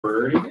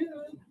Pretty good.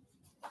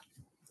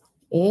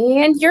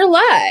 And you're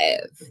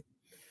live.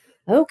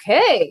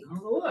 Okay.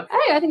 Oh, look.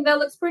 Hey, I think that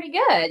looks pretty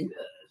good.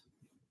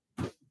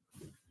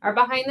 Our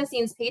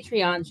behind-the-scenes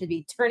Patreon should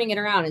be turning it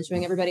around and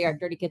showing everybody our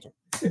dirty kitchen.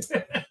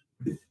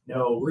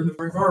 No, we're in the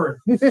Victorian Barroom.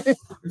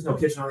 There's no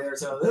kitchen on the other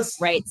side of this.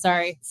 Right.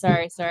 Sorry.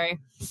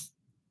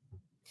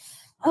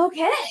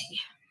 Okay.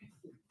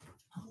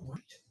 All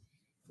right.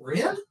 We're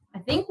in? I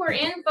think we're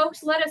in.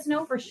 Folks, let us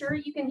know for sure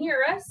you can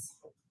hear us.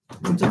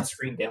 Turn the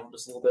screen down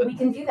just a little bit. We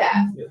can do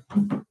that.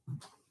 Yeah.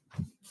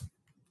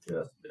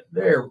 Just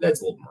there.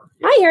 That's a little more.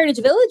 Hi,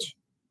 Heritage Village.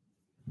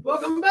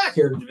 Welcome back,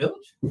 Heritage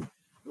Village.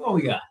 What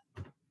we got?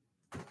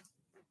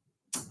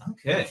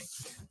 Okay.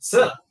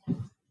 So,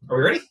 are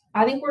we ready?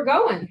 I think we're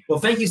going. Well,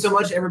 thank you so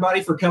much,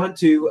 everybody, for coming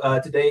to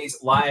today's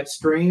live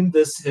stream.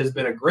 This has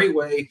been a great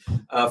way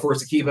for us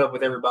to keep up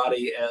with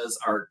everybody as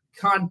our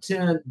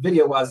content,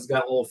 video-wise, has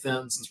got a little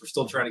thin since we're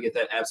still trying to get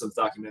that absinthe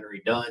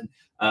documentary done.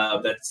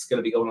 That's going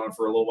to be going on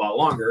for a little while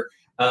longer.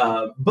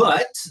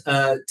 But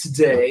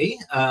today,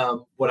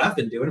 what I've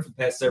been doing for the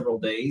past several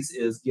days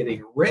is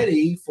getting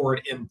ready for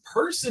an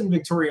in-person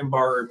Victorian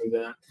Barroom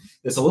event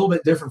that's a little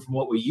bit different from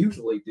what we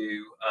usually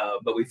do,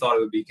 but we thought it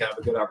would be kind of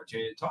a good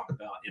opportunity to talk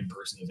about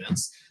in-person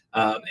events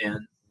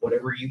and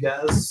whatever you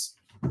guys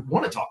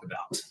want to talk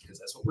about, because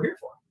that's what we're here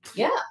for.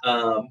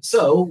 Yeah.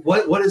 So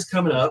what is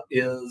coming up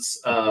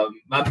is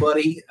my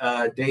buddy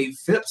Dave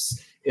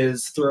Phipps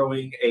is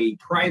throwing a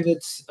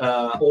private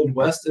Old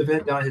West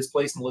event down at his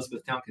place in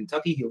Elizabethtown,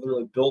 Kentucky. He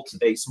literally built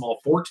a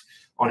small fort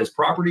on his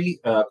property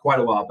quite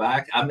a while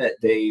back. I met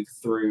Dave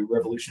through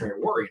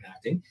Revolutionary War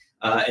reenacting,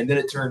 and then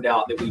it turned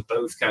out that we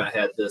both kind of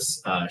had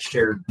this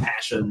shared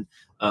passion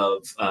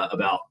of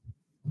about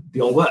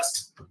the Old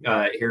West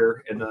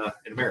here in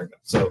America.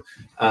 So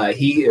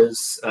he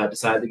is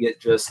decided to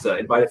get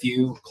invite a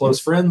few close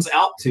friends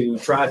out to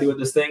try doing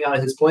this thing out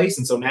of his place.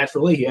 And so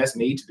naturally he asked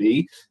me to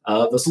be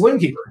the saloon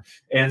keeper.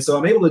 And so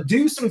I'm able to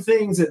do some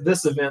things at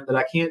this event that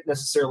I can't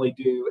necessarily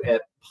do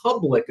at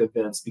public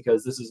events,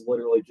 because this is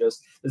literally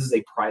this is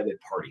a private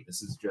party.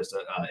 This is just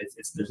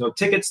there's no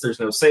tickets, there's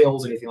no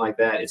sales, anything like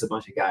that. It's a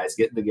bunch of guys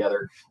getting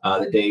together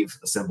that Dave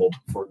assembled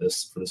for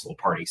this little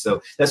party.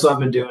 So that's what I've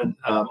been doing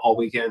all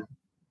weekend.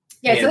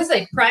 Yeah, so this is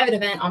a private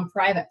event on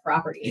private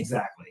property.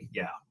 Exactly.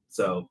 Yeah.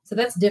 So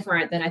that's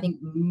different than I think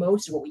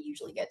most of what we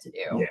usually get to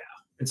do. Yeah.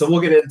 And so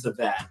we'll get into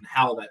that and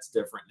how that's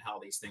different and how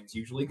these things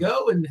usually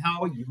go and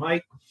how you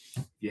might,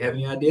 if you have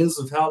any ideas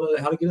of how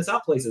to get us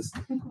out places.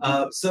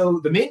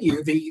 So the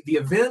menu, the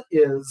event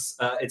is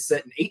it's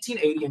set in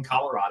 1880 in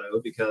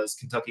Colorado, because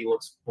Kentucky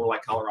looks more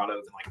like Colorado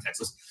than like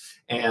Texas.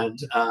 And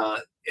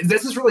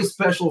this is really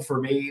special for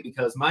me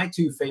because my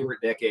two favorite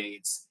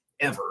decades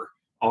ever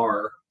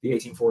are the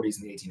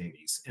 1840s and the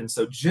 1880s. And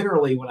so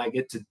generally when I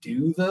get to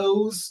do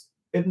those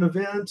at an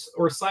event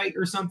or site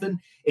or something,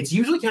 it's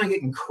usually kind of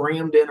getting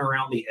crammed in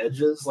around the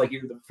edges, like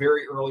either the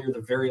very early or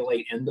the very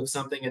late end of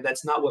something. And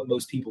that's not what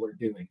most people are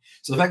doing.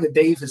 So the fact that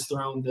Dave has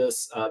thrown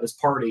this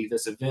party,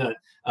 this event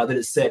that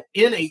is set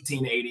in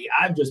 1880,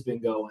 I've just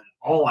been going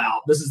all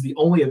out. This is the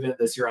only event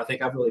this year I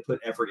think I've really put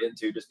effort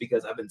into, just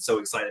because I've been so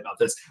excited about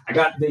this. I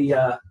got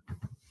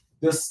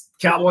this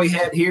cowboy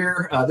hat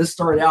here. This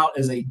started out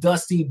as a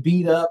dusty,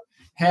 beat up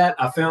hat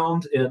I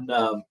found in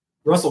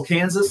Russell,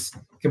 Kansas.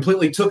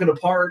 Completely took it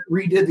apart,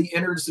 redid the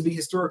innards to be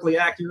historically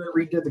accurate,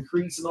 redid the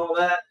crease and all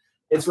that.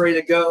 It's ready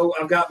to go.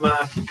 I've got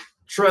my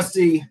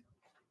trusty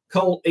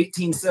Colt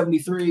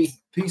 1873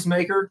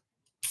 Peacemaker.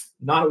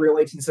 Not a real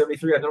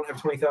 1873. I don't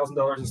have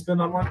 $20,000 to spend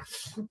on one,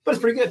 but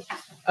it's pretty good.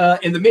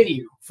 And the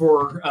menu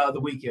for the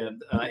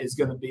weekend is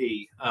going to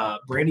be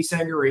brandy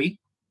sangaree,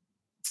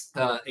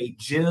 a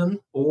gin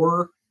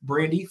or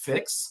brandy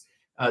fix,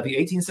 the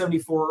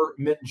 1874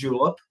 mint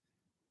julep,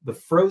 the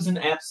frozen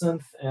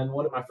absinthe, and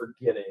what am I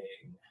forgetting?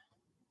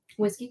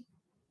 Whiskey.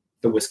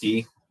 The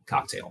whiskey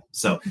cocktail.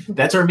 So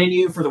that's our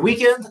menu for the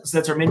weekend. So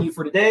that's our menu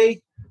for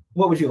today.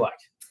 What would you like?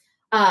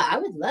 I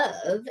would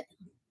love.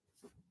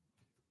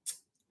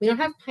 We don't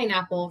have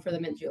pineapple for the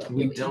mint julep.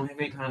 We don't have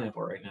any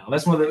pineapple right now.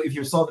 That's one of the. If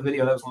you saw the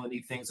video, that was one of the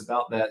neat things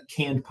about that.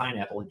 Canned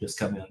pineapple had just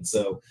come in,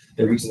 so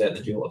they're using that in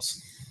the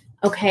juleps.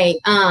 Okay.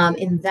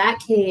 In that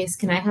case,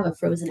 can I have a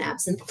frozen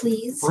absinthe,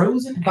 please?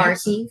 Frozen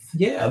absinthe.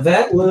 Yeah,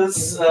 that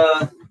was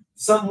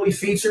something we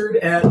featured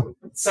at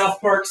South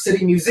Park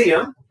City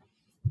Museum.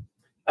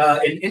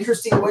 An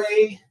interesting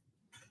way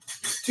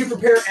to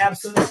prepare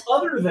absinthe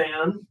other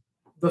than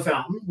the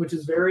fountain, which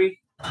is very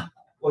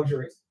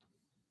luxurious.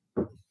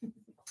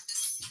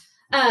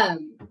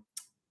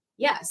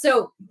 Yeah.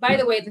 So, by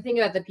the way, the thing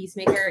about the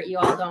Peacemaker, you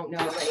all don't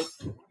know,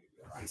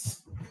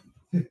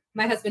 like,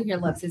 my husband here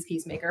loves his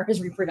Peacemaker,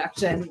 his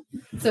reproduction.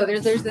 So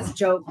there's this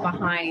joke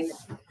behind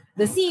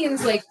the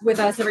scenes, like with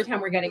us, every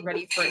time we're getting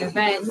ready for an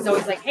event, he's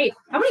always like, hey,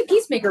 how many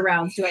Peacemaker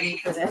rounds do I need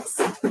for this?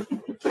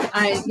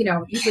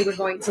 Usually we're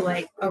going to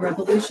like a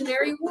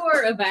Revolutionary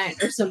War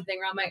event or something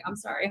where I'm like, I'm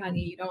sorry,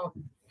 honey, you don't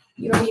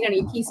need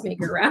any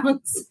Peacemaker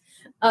rounds.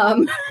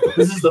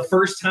 This is the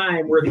first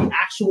time where the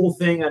actual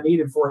thing I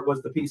needed for it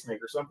was the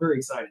peacemaker, so I'm very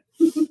excited.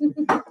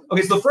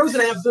 Okay, so the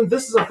frozen absinthe,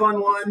 this is a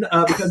fun one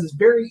because it's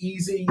very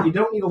easy. You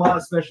don't need a lot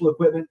of special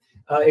equipment.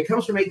 It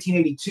comes from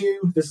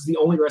 1882. This is the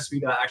only recipe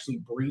that I actually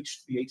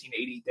breached the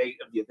 1880 date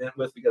of the event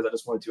with because I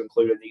just wanted to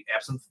include a neat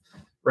absinthe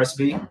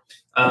recipe.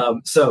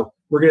 So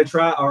we're going to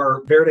try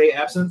our Verde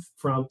absinthe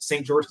from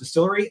St. George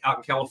Distillery out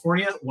in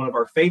California, one of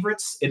our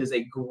favorites. It is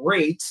a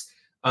great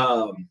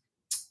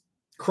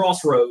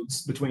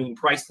crossroads between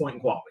price point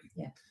and quality.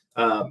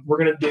 Yeah. We're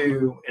going to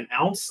do an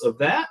ounce of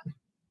that.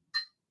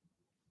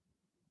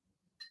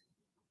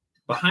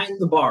 Behind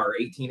the Bar,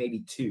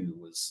 1882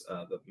 was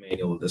the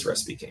manual that this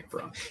recipe came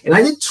from. And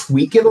I did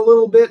tweak it a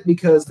little bit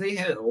because they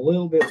had it a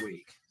little bit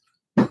weak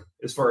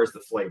as far as the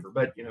flavor,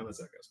 but you know, as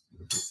that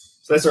goes.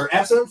 So that's our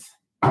absinthe.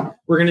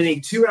 We're going to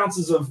need 2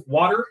 ounces of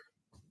water,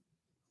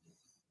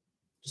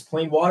 just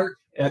plain water.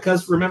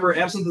 Because remember,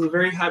 absinthe is a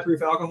very high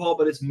proof alcohol,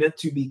 but it's meant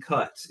to be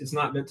cut. It's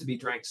not meant to be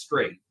drank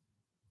straight.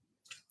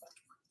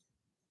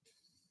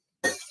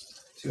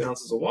 2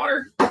 ounces of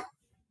water.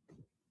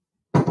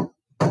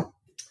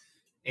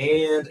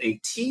 And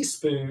a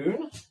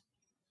teaspoon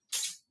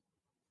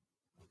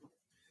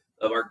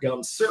of our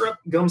gum syrup.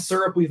 Gum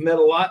syrup we've met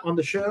a lot on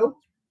the show.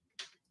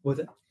 With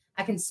it,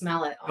 I can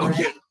smell it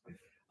already.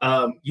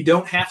 Okay. You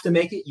don't have to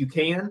make it. You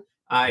can.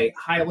 I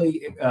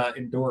highly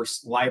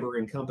endorse Liber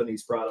and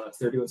Company's products.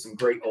 They're doing some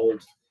great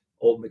old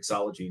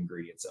mixology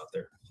ingredients out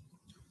there.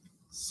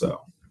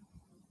 So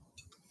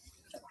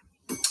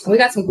we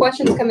got some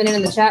questions coming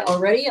in the chat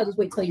already. I'll just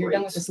wait till you're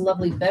done with this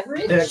lovely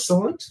beverage.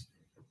 Excellent.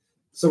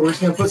 So we're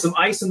just going to put some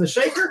ice in the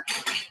shaker.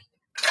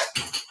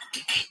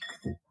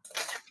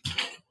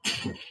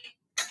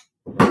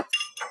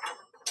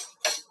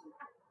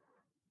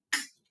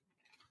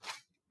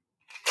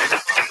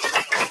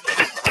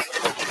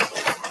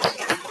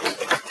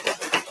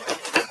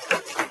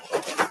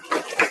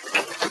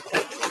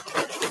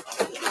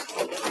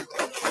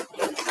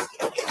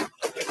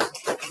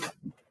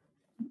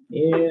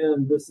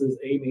 And this is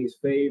Amy's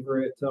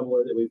favorite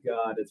tumbler that we've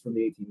got. It's from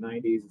the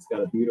 1890s. It's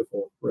got a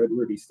beautiful red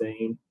ruby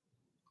stain.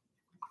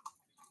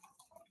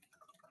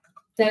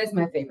 That is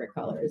my favorite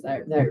color, is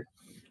that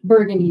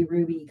burgundy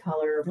ruby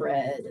color of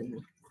red,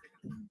 and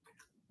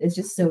it's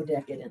just so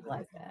decadent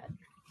like that.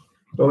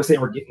 I always say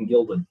we're getting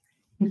gilded.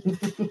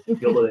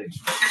 Gilded age.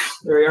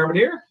 There you are, my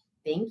dear.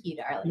 Thank you,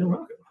 darling. You're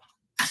welcome.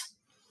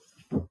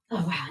 Oh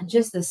wow, and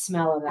just the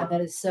smell of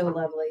that is so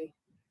lovely.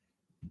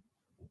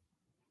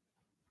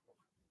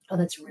 Oh,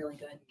 that's really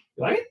good.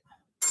 You like it?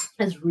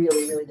 That's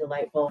really, really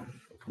delightful.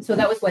 So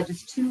that was what,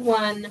 just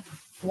 2:1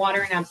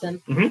 water and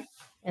absinthe,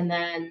 and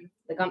then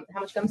the gum. How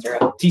much gum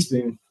syrup?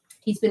 Teaspoon.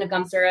 Teaspoon of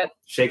gum syrup.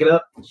 Shake it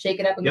up. Shake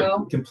it up and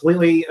go.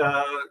 Completely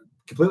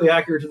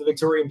accurate to the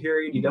Victorian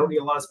period. You don't need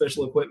a lot of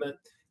special equipment,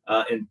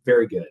 and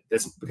very good.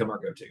 That's become our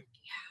go-to.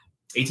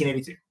 Yeah.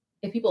 1882.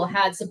 If people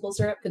had simple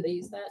syrup, could they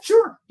use that?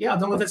 Sure. Yeah,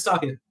 don't let that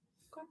stop you.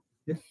 Okay.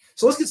 Yeah.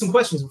 So let's get some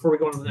questions before we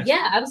go on to the next.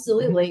 Yeah,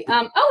 absolutely.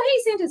 Oh,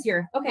 hey, Santa's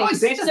here. Okay. Oh, hey,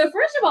 Santa. So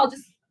first of all,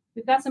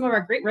 we've got some of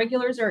our great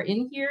regulars are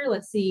in here.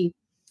 Let's see.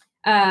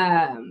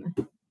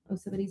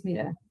 Somebody's made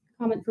a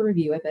comment for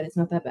review. I bet it's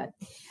not that bad.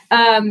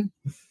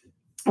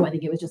 I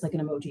think it was just like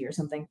an emoji or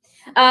something.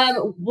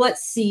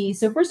 Let's see.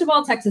 So first of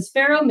all, Texas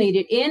Pharaoh made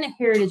it in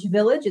Heritage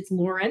Village. It's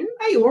Lauren.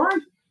 Hey,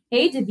 Lauren.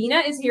 Hey,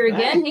 Davina is here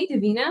again. Hey,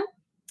 Davina.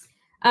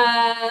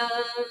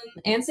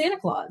 And Santa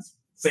Claus.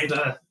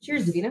 Santa.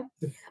 Cheers, Davina.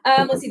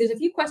 Let's see. There's a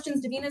few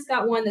questions. Davina's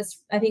got one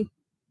that's, I think,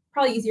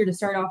 probably easier to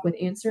start off with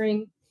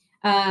answering.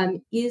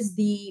 Is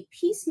the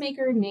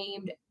Peacemaker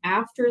named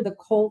after the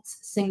Colt's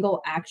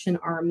single action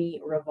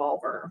army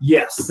revolver?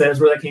 Yes, that is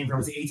where that came from.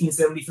 It's the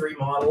 1873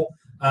 model.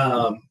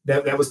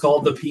 That was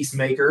called the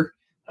Peacemaker.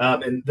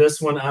 And this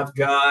one I've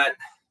got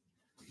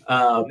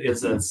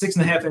is a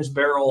 6.5-inch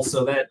barrel.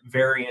 So that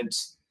variant,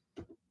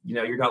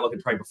 you're not looking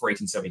probably before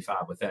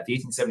 1875 with that. The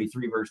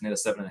 1873 version had a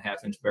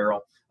 7.5-inch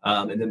barrel.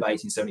 And then by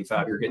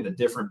 1875, you're getting the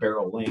different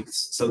barrel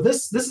lengths. So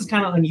this is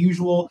kind of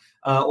unusual.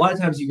 A lot of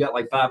times you got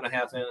like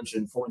 5.5-inch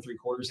and 4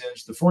 3/4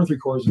 inch. The 4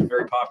 3/4 is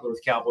very popular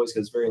with cowboys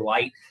because it's very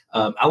light.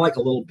 I like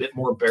a little bit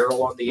more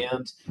barrel on the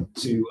end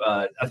to,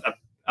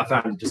 I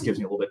found it just gives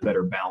me a little bit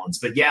better balance.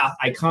 But yeah,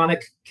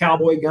 iconic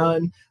cowboy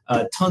gun.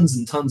 Tons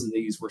and tons of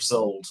these were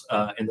sold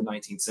in the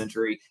 19th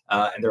century.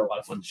 And they're a lot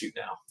of fun to shoot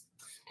now.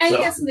 And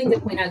he has something to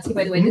point out too,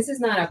 by the way. This is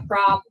not a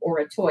prop or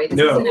a toy. This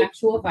is an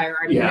actual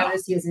firearm. You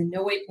notice he is in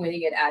no way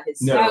pointing it at his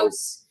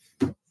spouse.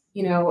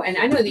 And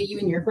I know that you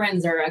and your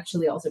friends are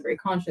actually also very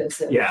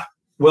conscious of. Yeah.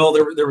 Well,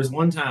 there was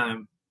one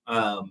time,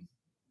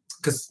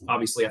 because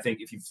obviously I think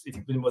if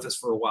you've been with us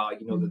for a while,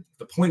 you know that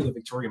the point of the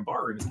Victorian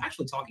Barroom is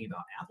actually talking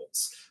about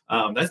apples.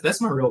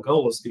 That's my real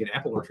goal, is to be an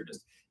apple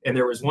orchardist. And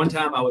there was one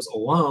time I was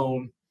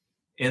alone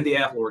in the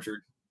apple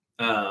orchard.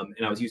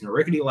 And I was using a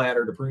rickety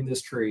ladder to prune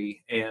this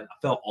tree, and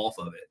I fell off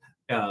of it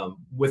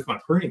with my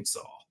pruning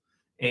saw.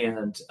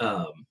 And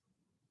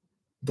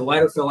the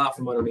ladder fell out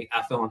from under me.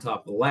 I fell on top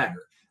of the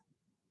ladder.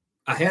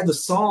 I had the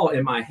saw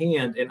in my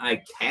hand, and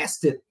I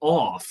cast it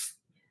off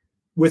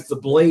with the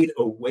blade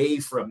away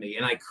from me.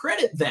 And I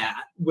credit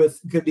that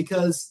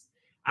because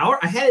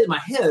I had it in my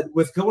head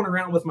with going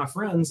around with my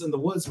friends in the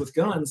woods with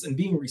guns and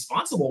being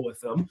responsible with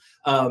them,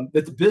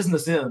 that the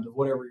business end of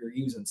whatever you're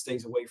using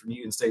stays away from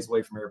you and stays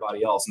away from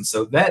everybody else. And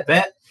so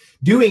that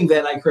doing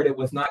that, I credit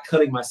with not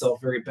cutting myself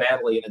very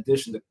badly, in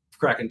addition to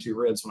cracking 2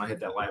 ribs when I hit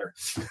that ladder.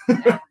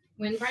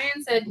 When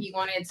Brian said he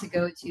wanted to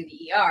go to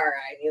the ER,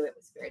 I knew it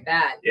was very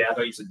bad. Yeah, I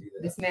don't usually do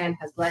that. This man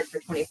has bled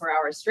for 24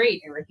 hours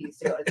straight and refused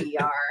to go to the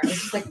ER. I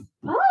was just like,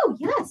 oh,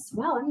 yes.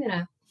 Well, I'm going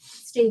to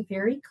stay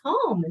very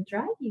calm and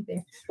drive you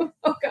there.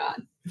 Oh,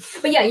 God.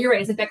 But yeah, you're right.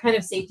 It's like that kind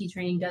of safety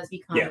training does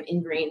become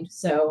ingrained.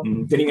 So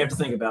didn't even have to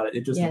think about it.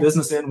 It just, the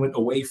business end went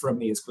away from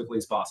me as quickly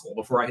as possible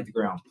before I hit the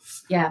ground.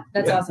 Yeah,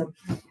 that's awesome.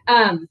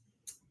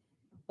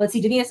 Let's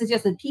see. Davina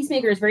suggests that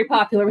Peacemaker is very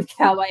popular with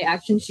cowboy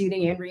action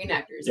shooting and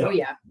reenactors. Yep. Oh,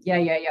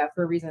 yeah,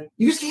 for a reason.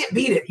 You just can't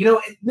beat it.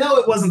 No,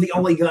 it wasn't the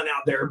only gun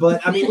out there,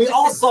 but I mean, we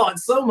all saw it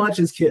so much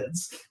as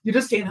kids. You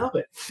just can't help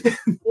it.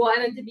 Well,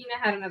 and then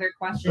Davina had another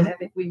question of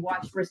if we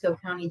watched Briscoe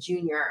County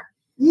Jr.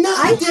 No,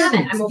 I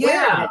haven't. I'm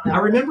aware of it, though. I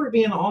remember it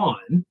being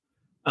on.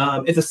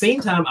 At the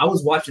same time, I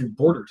was watching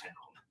Border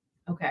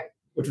Town. Okay.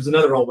 Which was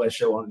another Old West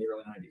show on in the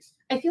early 90s.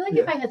 I feel like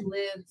if I had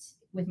lived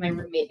with my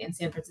roommate in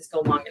San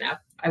Francisco long enough,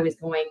 I was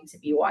going to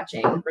be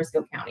watching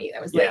Briscoe County.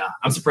 That was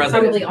I'm surprised.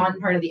 Probably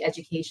on part of the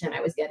education I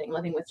was getting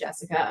living with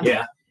Jessica.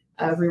 Yeah.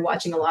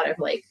 Rewatching a lot of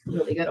like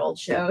really good old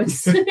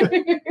shows. What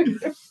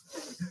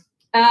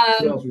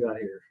else we got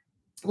here?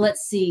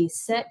 Let's see.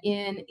 Set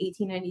in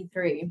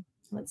 1893.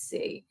 Let's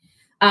see.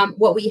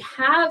 What we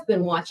have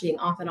been watching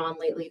off and on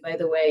lately, by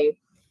the way,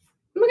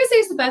 I'm not gonna say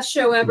it's the best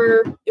show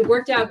ever. It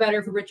worked out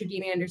better for Richard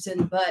Dean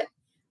Anderson, but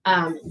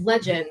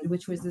Legend,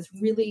 which was this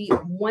really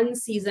one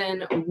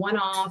season,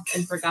 one-off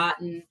and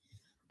forgotten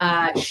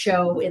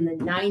show in the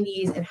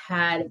 90s. It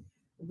had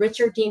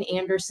Richard Dean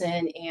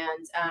Anderson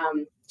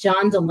and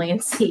John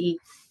Delancey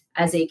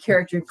as a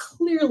character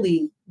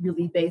clearly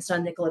really based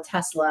on Nikola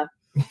Tesla,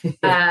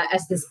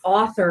 as this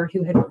author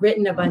who had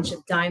written a bunch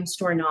of dime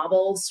store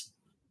novels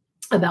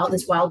about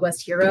this Wild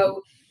West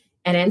hero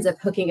and ends up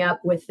hooking up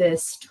with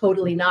this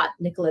totally not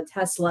Nikola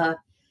Tesla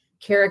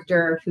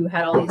character who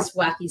had all these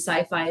wacky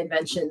sci-fi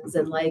inventions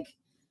and like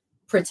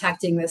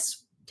protecting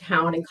this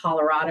town in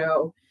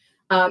Colorado.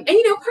 And,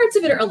 parts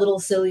of it are a little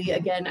silly.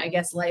 Again, I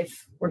guess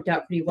life worked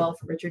out pretty well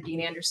for Richard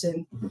Dean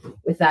Anderson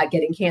with that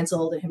getting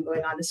canceled and him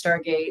going on to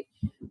Stargate.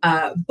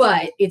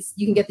 But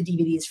you can get the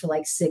DVDs for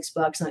like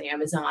 $6 on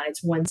Amazon.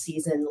 It's one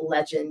season,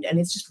 Legend, and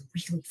it's just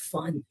really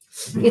fun.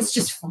 It's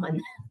just fun.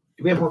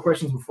 Do we have more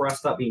questions before I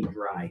stop being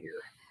dry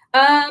here?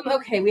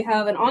 Okay, we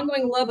have an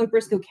ongoing love of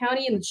Briscoe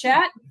County in the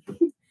chat.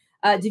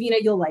 Davina,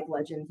 you'll like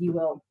Legend. You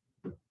will.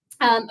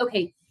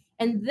 Okay.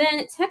 And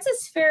then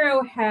Texas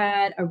Pharaoh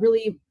had a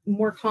really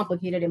more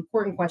complicated,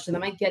 important question that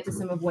might get to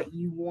some of what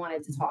you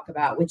wanted to talk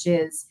about, which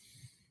is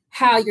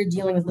how you're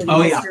dealing with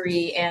living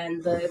history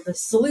and the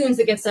saloons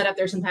that get set up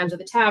there sometimes, or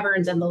the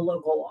taverns and the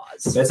local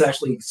laws. That's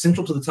actually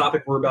central to the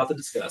topic we're about to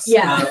discuss.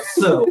 Yeah.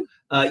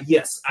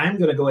 Yes, I'm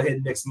going to go ahead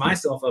and mix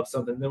myself up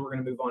something. Then we're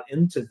going to move on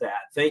into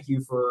that. Thank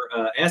you for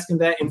asking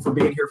that and for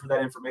being here for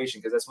that information,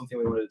 because that's one thing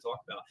we wanted to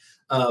talk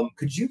about.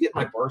 Could you get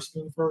my bar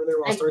spoon from over there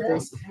while I start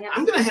this? Yeah.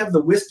 I'm going to have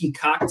the whiskey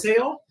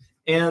cocktail,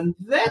 and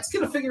that's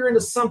going to figure into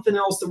something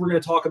else that we're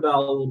going to talk about a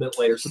little bit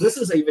later. So this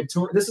is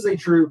a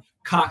true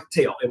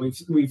cocktail, and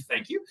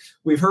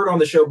we've heard on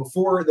the show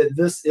before that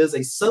this is a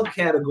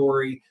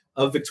subcategory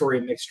of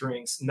Victorian mixed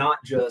drinks,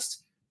 not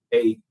just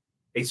a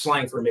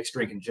slang for a mixed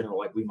drink in general,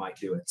 like we might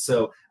do it.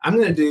 So I'm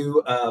going to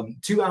do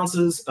 2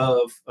 ounces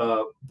of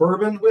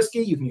bourbon whiskey.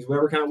 You can use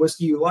whatever kind of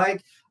whiskey you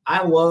like.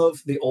 I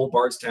love the Old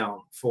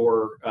Bardstown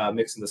for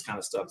mixing this kind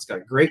of stuff. It's got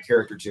a great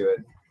character to it.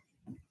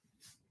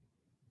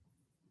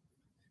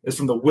 It's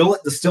from the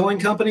Willett Distilling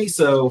Company.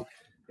 So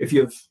if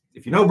you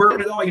know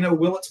bourbon at all,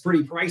 Willett's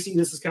pretty pricey.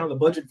 This is kind of the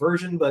budget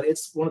version, but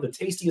it's one of the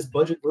tastiest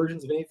budget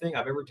versions of anything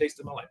I've ever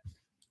tasted in my life.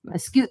 I'm going to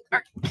scoot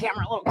our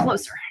camera a little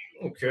closer.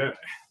 Okay.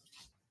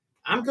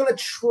 I'm going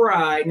to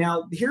try.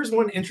 Now, here's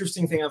one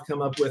interesting thing I've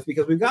come up with,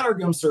 because we've got our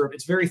gum syrup.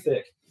 It's very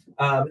thick.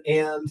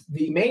 And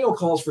the manual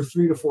calls for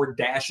 3 to 4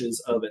 dashes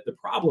of it. The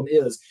problem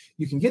is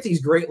you can get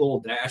these great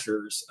little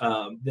dashers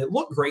that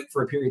look great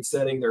for a period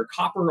setting. They're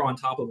copper on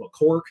top of a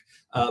cork.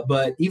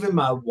 But even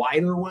my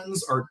wider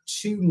ones are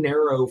too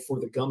narrow for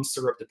the gum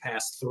syrup to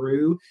pass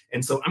through.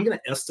 And so I'm going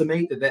to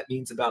estimate that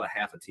means about a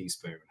half a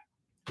teaspoon.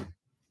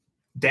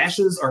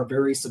 Dashes are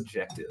very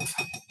subjective.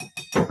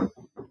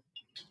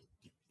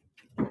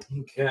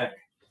 Okay.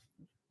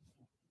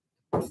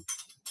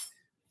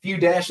 Few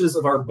dashes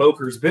of our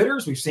Boker's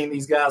bitters. We've seen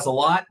these guys a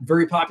lot.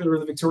 Very popular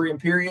in the Victorian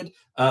period.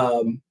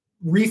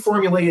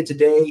 Reformulated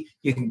today.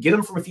 You can get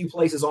them from a few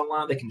places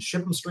online. They can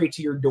ship them straight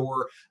to your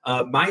door.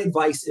 My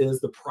advice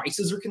is the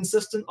prices are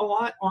consistent a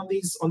lot on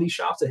these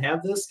shops that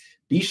have this.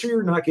 Be sure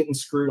you're not getting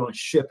screwed on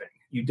shipping.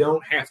 You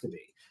don't have to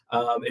be.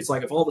 It's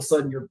like if all of a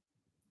sudden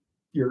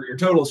your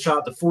total is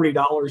shot to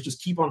 $40,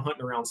 just keep on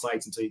hunting around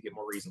sites until you get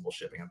more reasonable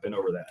shipping. I've been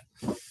over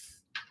that.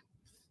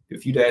 Do a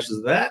few dashes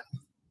of that.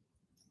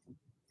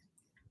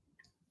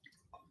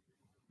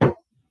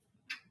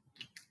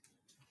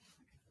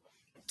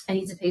 I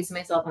need to pace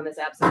myself on this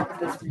absinthe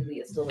because this really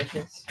is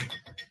delicious.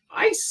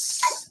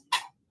 Ice.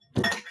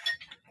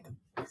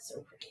 It's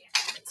so pretty. I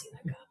haven't seen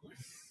that goblin.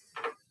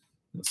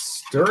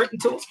 Stir it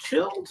until it's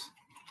chilled.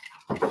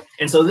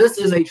 And so this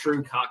is a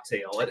true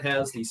cocktail. It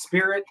has the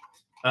spirit,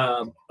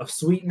 a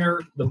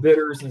sweetener, the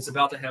bitters, and it's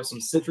about to have some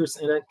citrus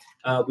in it.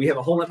 We have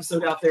a whole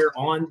episode out there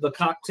on the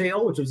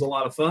cocktail, which was a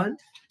lot of fun.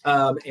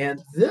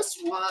 And this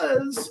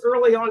was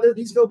early on.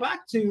 These go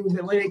back to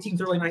the late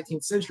 18th, early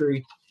 19th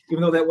century,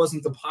 even though that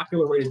wasn't the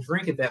popular way to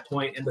drink at that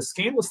point. And the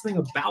scandalous thing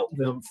about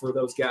them for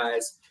those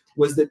guys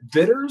was that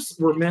bitters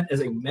were meant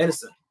as a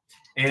medicine.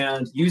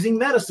 And using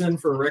medicine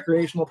for a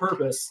recreational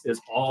purpose is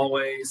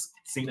always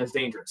seen as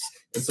dangerous.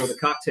 And so the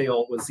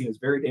cocktail was seen as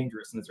very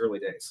dangerous in its early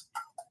days.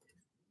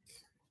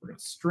 We're going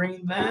to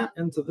strain that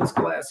into this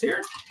glass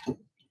here.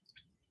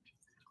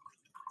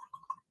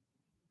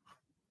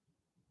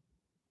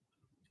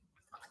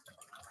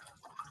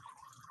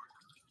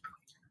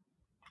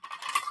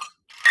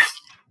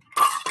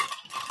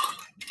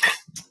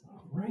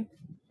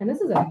 And this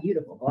is a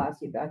beautiful glass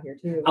you've got here,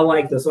 too. I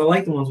like this. I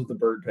like the ones with the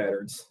bird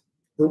patterns.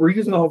 We're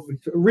using all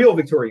real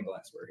Victorian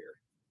glassware here.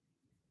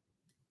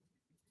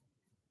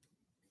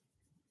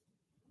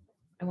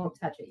 I won't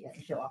touch it yet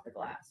to show off the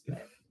glass.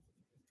 But...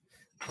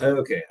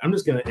 Okay, I'm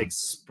just going to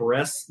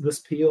express this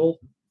peel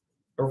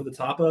over the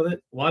top of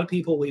it. A lot of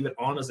people leave it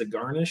on as a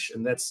garnish,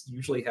 and that's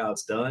usually how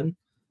it's done.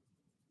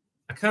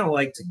 I kind of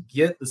like to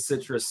get the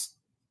citrus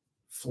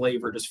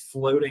flavor just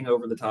floating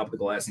over the top of the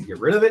glass and get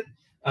rid of it.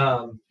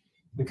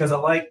 Because I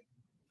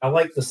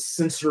like the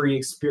sensory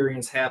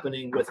experience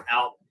happening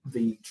without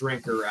the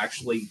drinker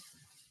actually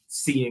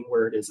seeing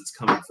where it is it's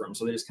coming from.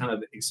 So they just kind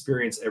of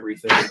experience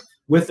everything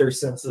with their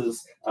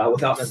senses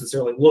without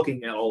necessarily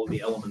looking at all of the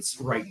elements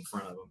right in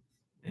front of them.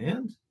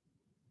 And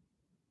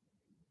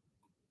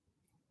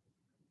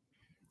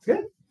it's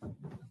good.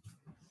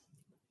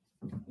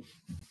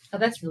 Oh,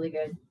 that's really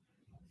good.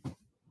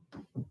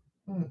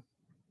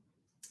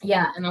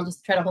 Yeah, and I'll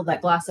just try to hold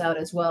that glass out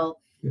as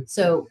well.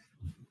 So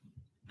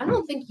I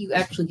don't think you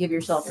actually give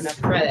yourself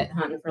enough credit,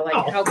 hon, for like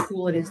how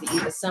cool it is that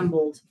you've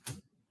assembled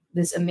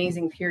this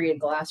amazing period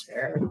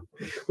glassware.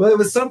 Well, it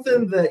was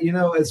something that, you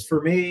know, as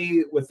for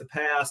me with the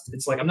past,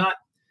 it's like I'm not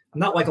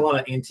like a lot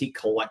of antique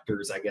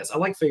collectors, I guess. I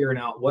like figuring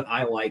out what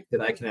I like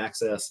that I can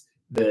access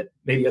that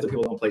maybe other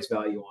people don't place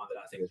value on that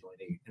I think is really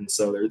neat. And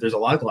so there's a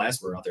lot of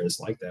glassware out there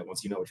that's like that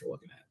once you know what you're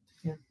looking at.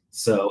 Yeah.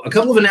 So a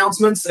couple of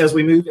announcements as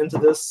we move into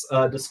this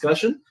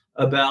discussion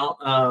about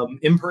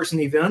in-person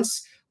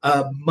events.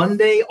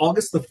 Monday,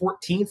 August the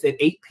 14th at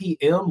 8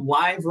 p.m.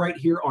 live right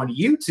here on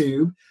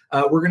YouTube.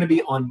 We're going to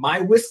be on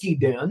My Whiskey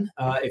Den.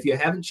 If you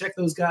haven't checked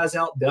those guys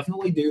out,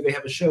 definitely do. They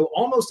have a show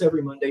almost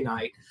every Monday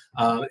night.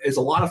 It's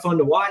a lot of fun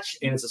to watch,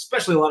 and it's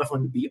especially a lot of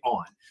fun to be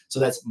on. So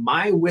that's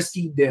My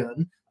Whiskey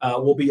Den.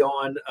 We'll be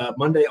on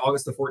Monday,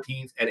 August the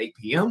 14th at 8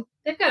 p.m.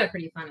 They've got a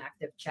pretty fun,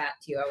 active chat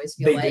too. I always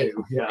feel They like.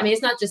 do, yeah. I mean,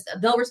 it's not just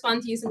they'll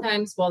respond to you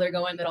sometimes while they're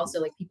going, but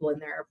also like people in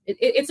there.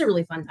 It's a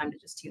really fun time to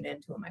just tune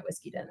into a My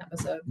Whiskey Den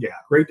episode. Yeah,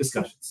 great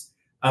discussions.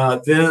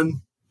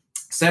 Then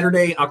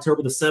Saturday,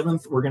 October the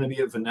 7th, we're going to be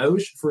at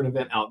Vinoge for an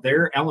event out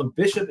there. Alan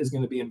Bishop is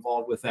going to be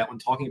involved with that one,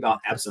 talking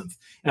about absinthe.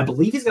 And I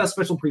believe he's got a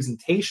special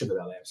presentation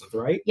about absinthe,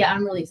 right? Yeah,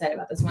 I'm really excited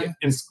about this one. Yeah.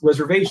 And it's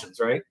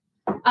reservations, right?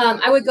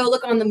 I would go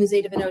look on the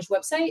Musée de Vinoge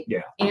website.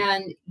 Yeah.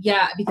 And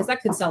yeah, because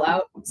that could sell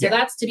out. So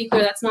that's, to be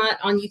clear, that's not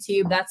on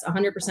YouTube. That's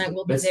 100%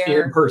 will be That's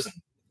there. in person.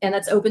 And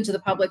that's open to the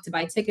public to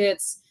buy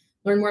tickets,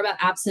 learn more about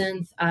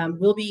absinthe.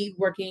 We'll be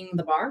working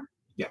the bar.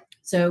 Yeah.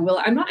 So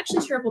I'm not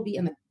actually sure if we'll be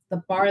in the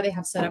bar they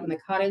have set up in the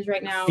cottage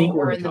right now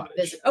or in the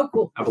visit. Oh,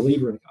 cool. I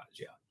believe we're in the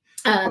cottage,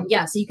 yeah.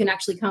 Yeah, so you can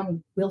actually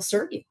come. We'll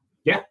serve you.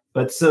 Yeah.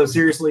 But so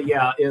seriously,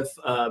 yeah, if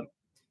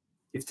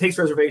it takes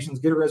reservations,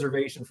 get a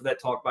reservation for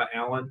that talk by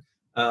Alan.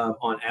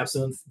 On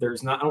absinthe. I don't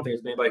think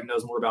there's anybody who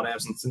knows more about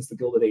absinthe since the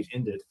Gilded Age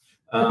ended.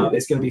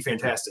 It's going to be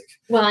fantastic.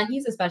 Well, and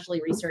he's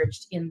especially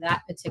researched in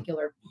that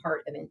particular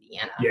part of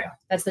Indiana. Yeah.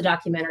 That's the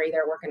documentary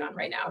they're working on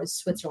right now is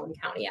Switzerland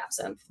County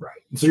absinthe. Right.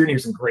 So you're going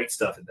to hear some great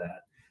stuff at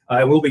that.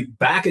 We'll be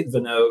back at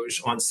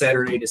Vinoge on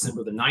Saturday,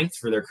 December the 9th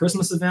for their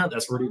Christmas event.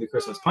 That's where we do the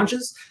Christmas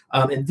punches.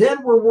 And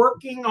then we're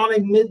working on a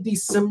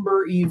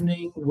mid-December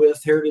evening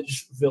with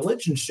Heritage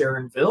Village in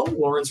Sharonville.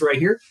 Lauren's right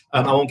here.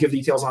 I won't give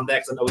details on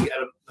that because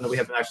I know we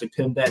haven't actually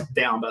pinned that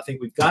down, but I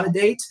think we've got a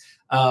date.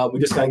 We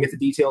just got to get the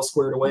details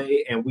squared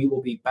away, and we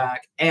will be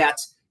back at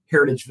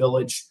Heritage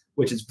Village,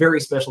 which is very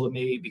special to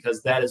me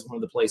because that is one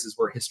of the places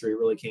where history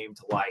really came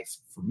to life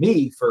for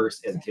me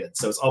first as a kid.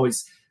 So it's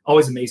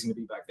always amazing to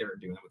be back there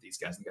and doing that with these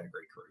guys. They've got a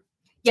great crew.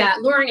 Yeah,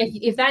 Lauren,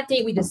 if that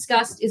date we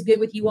discussed is good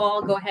with you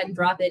all, go ahead and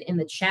drop it in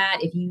the chat.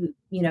 If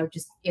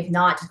if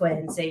not, just go ahead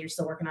and say you're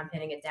still working on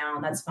pinning it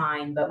down. That's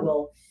fine. But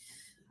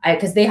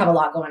because they have a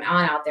lot going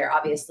on out there,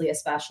 obviously,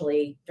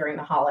 especially during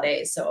the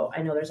holidays. So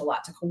I know there's a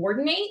lot to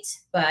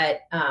coordinate,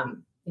 but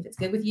if it's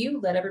good with you,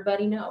 let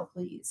everybody know,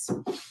 please.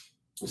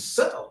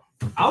 So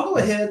I'll go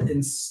ahead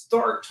and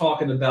start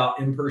talking about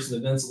in-person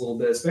events a little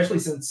bit, especially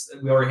since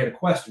we already had a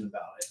question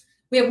about it.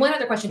 We have one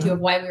other question too of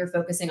why we were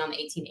focusing on the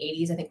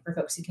 1880s. I think for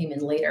folks who came in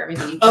later,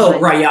 maybe. You Oh,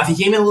 right, yeah. If you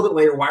came in a little bit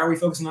later, why are we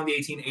focusing on the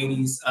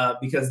 1880s?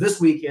 Because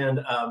this weekend,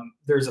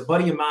 there's a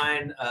buddy of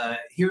mine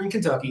here in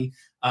Kentucky.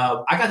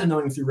 I got to know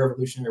him through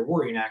Revolutionary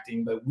War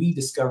reenacting, but we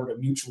discovered a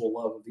mutual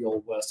love of the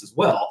Old West as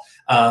well.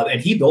 And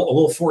he built a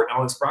little fort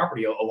on his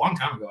property a long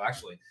time ago,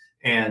 actually.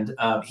 And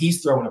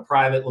he's throwing a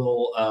private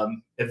little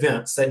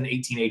event set in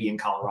 1880 in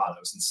Colorado.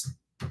 Since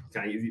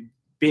kind of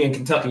being in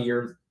Kentucky,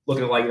 you're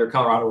looking at like either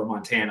Colorado or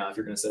Montana if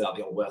you're going to set out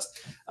the Old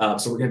West.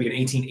 So we're going to be in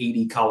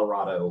 1880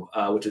 Colorado,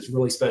 which is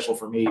really special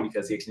for me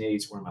because the 1880s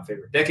is one of my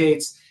favorite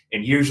decades.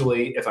 And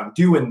usually if I'm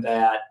doing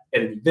that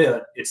at an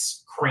event,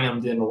 it's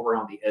crammed in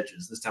around the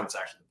edges. This time it's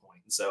actually the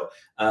point. And so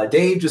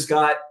Dave just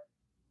got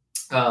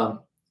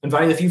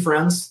invited a few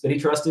friends that he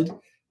trusted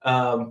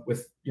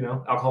with,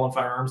 alcohol and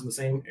firearms in the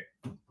same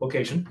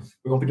location.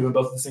 We won't be doing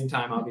both at the same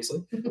time,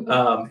 obviously.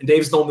 And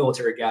Dave's the old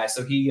military guy,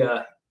 so he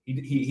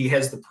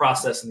has the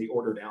process and the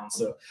order down.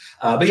 So,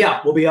 but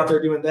yeah, we'll be out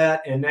there doing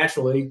that, and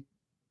naturally,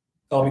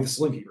 I'll be the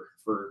saloon keeper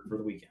for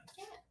the weekend.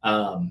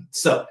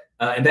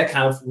 And that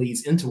kind of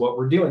leads into what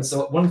we're doing.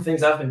 So one of the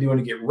things I've been doing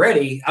to get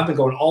ready, I've been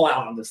going all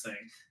out on this thing.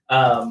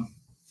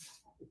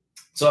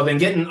 So I've been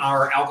getting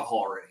our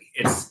alcohol ready.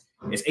 It's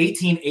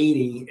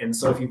 1880, and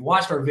so if you've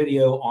watched our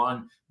video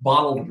on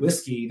bottled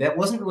whiskey, that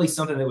wasn't really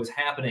something that was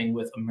happening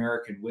with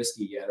American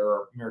whiskey yet,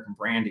 or American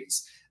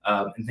brandies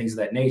and things of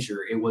that nature.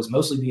 It was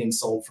mostly being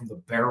sold from the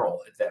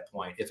barrel at that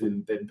point, if it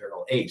had been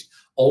barrel aged.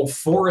 Old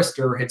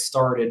Forester had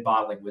started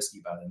bottling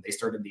whiskey by then. They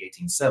started in the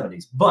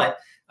 1870s. But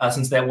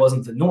since that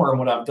wasn't the norm,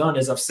 what I've done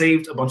is I've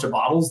saved a bunch of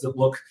bottles that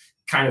look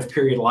kind of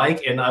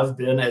period-like, and I've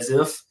been as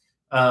if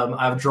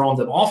I've drawn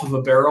them off of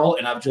a barrel,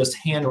 and I've just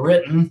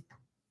handwritten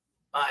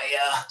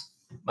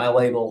my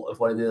label of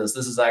what it is.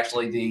 This is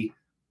actually the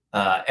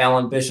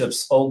Alan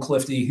Bishop's Old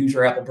Clifty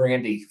Hoosier Apple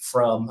Brandy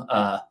from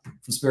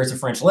Spirits of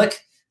French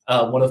Lick,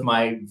 one of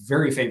my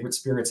very favorite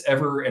spirits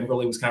ever, and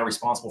really was kind of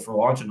responsible for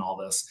launching all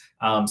this.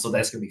 So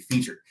that's going to be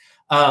featured.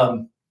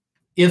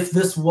 If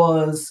this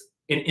was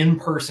an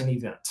in-person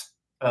event,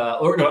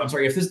 or no, I'm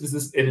sorry, if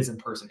this it is in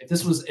person. If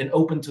this was an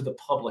open to the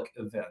public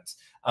event,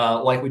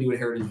 like we do at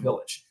Heritage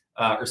Village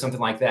or something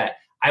like that,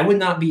 I would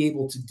not be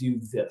able to do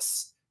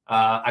this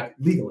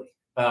legally.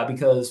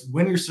 Because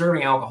when you're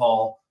serving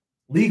alcohol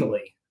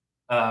legally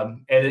at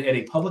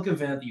a public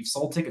event that you've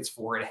sold tickets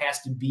for, it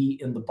has to be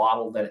in the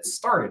bottle that it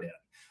started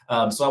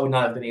in. So I would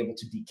not have been able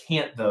to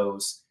decant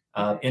those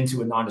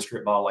into a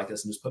nondescript bottle like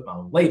this and just put my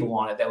own label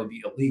on it. That would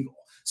be illegal.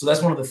 So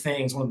that's one of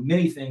the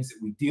many things that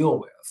we deal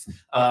with.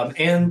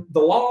 And the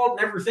law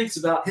never thinks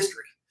about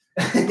history.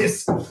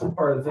 It's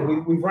part of the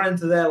thing. We've run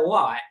into that a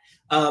lot.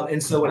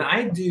 And so when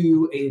I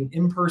do an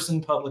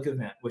in-person public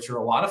event, which are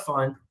a lot of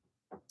fun,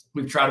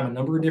 we've tried them a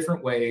number of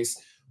different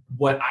ways.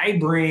 What I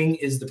bring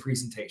is the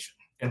presentation,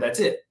 and that's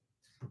it.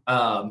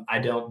 I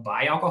don't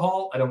buy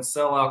alcohol. I don't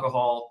sell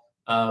alcohol.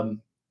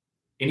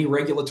 Any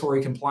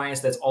regulatory compliance,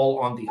 that's all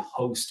on the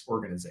host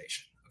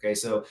organization. Okay,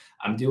 so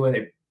I'm doing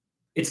it.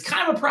 It's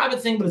kind of a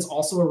private thing, but it's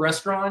also a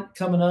restaurant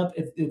coming up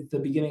at the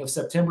beginning of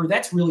September.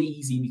 That's really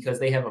easy because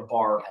they have a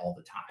bar all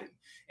the time.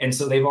 And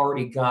so they've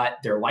already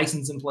got their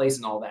license in place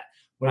and all that.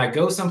 When I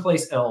go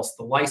someplace else,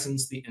 the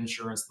license, the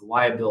insurance, the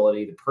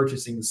liability, the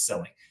purchasing, the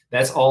selling,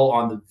 that's all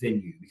on the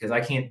venue because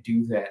I can't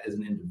do that as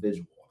an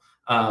individual.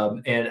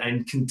 And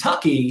in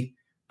Kentucky,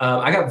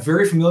 I got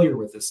very familiar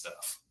with this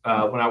stuff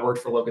when I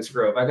worked for Locust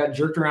Grove. I got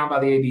jerked around by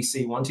the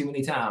ABC one too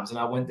many times, and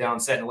I went down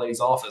and sat in a lady's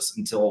office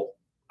until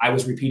I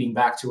was repeating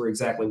back to her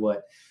exactly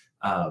what.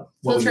 So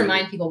let's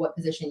remind people what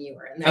position you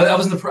were in. I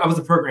was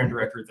the program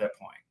director at that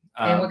point.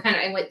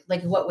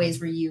 And what ways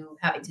were you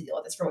having to deal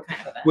with this for what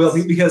kind of events? Well,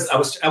 because I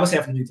was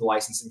having to do the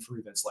licensing for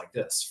events like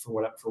this for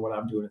what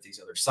I'm doing at these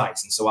other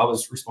sites, and so I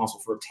was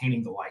responsible for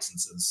obtaining the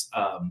licenses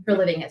for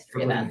living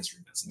history events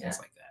and things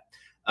like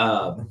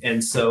that.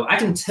 And so I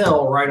can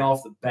tell right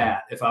off the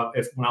bat if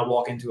when I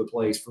walk into a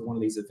place for one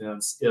of these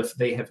events if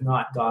they have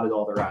not dotted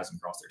all their I's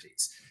and crossed their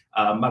T's.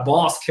 My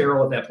boss,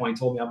 Carol, at that point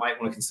told me I might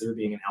want to consider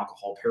being an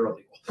alcohol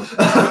paralegal.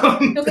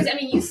 No, because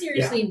you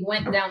seriously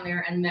went down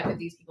there and met with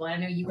these people. And I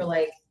know you were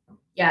like,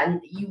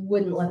 and you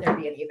wouldn't let there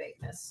be any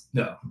vagueness.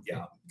 No,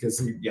 because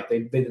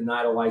they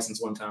denied a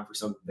license one time for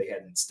something they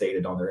hadn't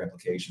stated on their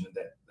application, and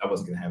that I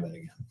wasn't going to have that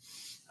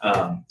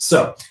again.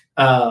 So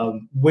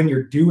when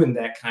you're doing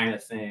that kind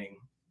of thing,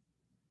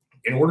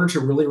 in order to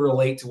really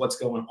relate to what's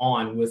going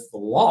on with the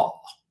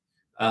law,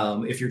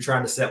 if you're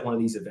trying to set one of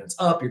these events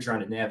up, you're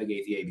trying to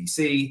navigate the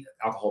ABC,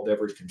 alcohol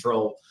beverage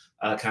control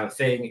kind of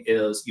thing,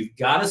 is you've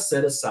got to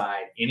set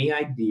aside any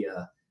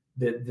idea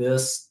that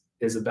this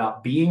is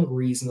about being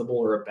reasonable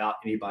or about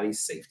anybody's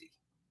safety.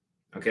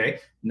 Okay?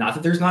 Not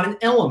that there's not an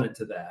element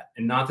to that,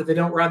 and not that they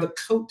don't ride the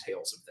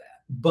coattails of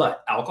that,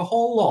 but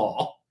alcohol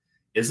law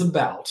is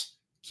about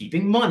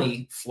keeping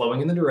money flowing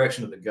in the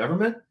direction of the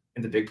government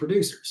and the big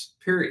producers,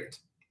 period.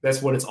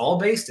 That's what it's all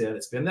based in.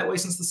 It's been that way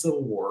since the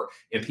Civil War,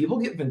 and people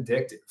get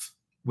vindictive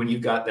when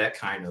you've got that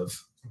kind of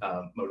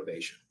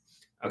motivation.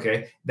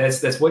 Okay,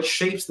 that's what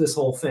shapes this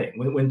whole thing.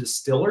 When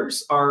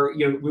distillers are,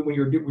 when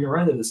you're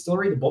running a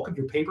distillery, the bulk of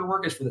your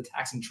paperwork is for the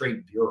Tax and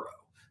Trade Bureau.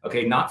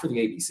 Okay, not for the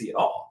ABC at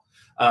all.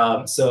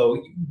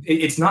 So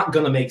it's not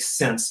going to make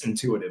sense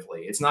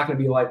intuitively. It's not going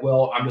to be like,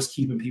 well, I'm just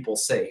keeping people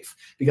safe,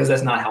 because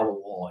that's not how the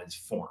law is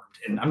formed.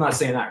 And I'm not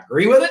saying I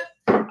agree with it.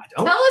 I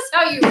don't. Tell us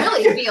how you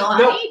really feel,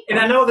 honey. And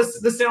I know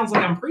this sounds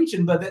like I'm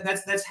preaching, but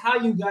that's how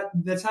you got.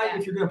 That's how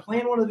if you're going to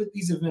plan one of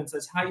these events,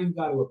 that's how you've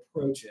got to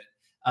approach it.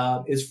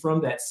 Is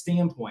from that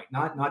standpoint,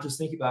 not just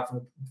thinking about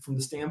from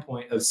the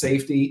standpoint of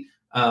safety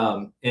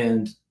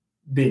and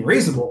being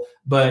reasonable,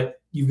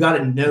 but you've got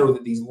to know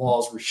that these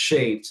laws were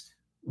shaped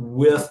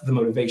with the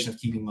motivation of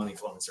keeping money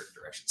flowing in certain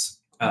directions.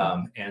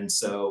 And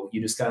so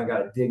you just kind of got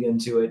to dig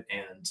into it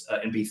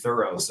and be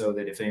thorough, so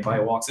that if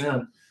anybody walks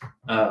in,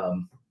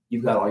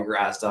 you've got all your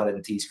I's dotted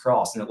and T's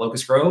crossed. And at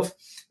Locust Grove,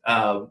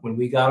 when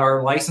we got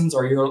our license,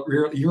 our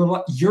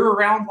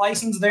year-round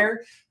license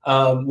there,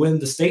 when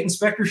the state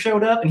inspector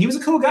showed up, and he was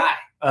a cool guy.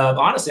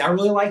 Honestly, I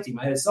really liked him.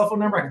 I had his cell phone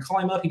number. I could call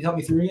him up. He'd help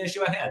me through any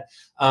issue I had.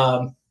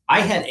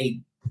 I had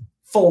a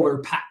folder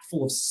packed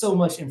full of so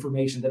much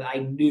information that I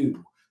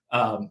knew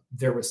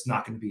there was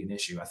not going to be an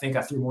issue. I think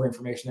I threw more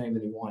information at him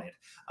than he wanted.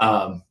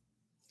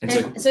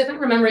 So if I'm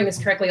remembering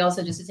this correctly,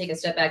 also just to take a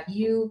step back,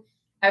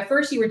 at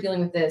first you were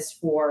dealing with this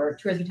for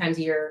 2 or 3 times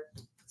a year,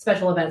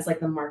 special events like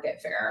the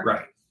market fair.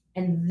 Right.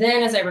 And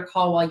then, as I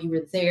recall, while you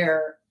were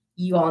there,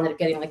 you all ended up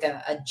getting like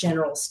a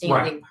general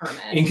standing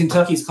permit. In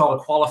Kentucky, it's called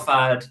a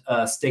qualified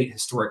state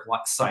historic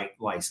site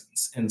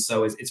license. And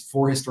so it's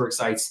for historic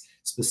sites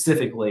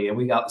specifically. And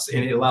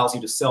it allows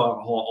you to sell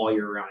alcohol all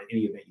year round at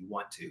any event you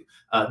want to.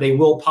 They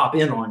will pop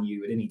in on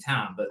you at any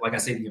time. But like I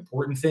say, the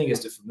important thing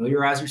is to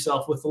familiarize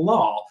yourself with the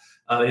law.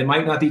 It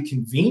might not be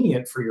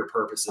convenient for your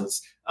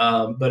purposes,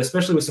 but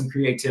especially with some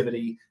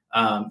creativity,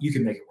 you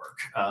can make it work.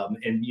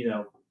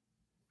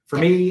 For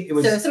me, it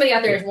was. So if somebody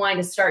out there is wanting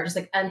to start just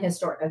like an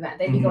historic event,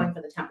 they'd be going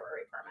for the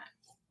temporary permit.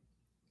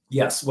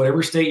 Yes,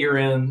 whatever state you're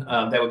in,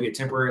 that would be a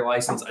temporary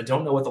license. I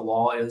don't know what the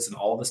law is in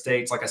all the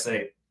states. Like I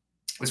say,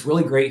 it's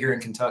really great here in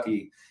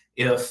Kentucky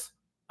if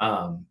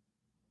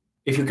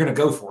you're going to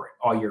go for it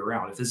all year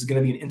round. If this is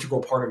going to be an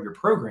integral part of your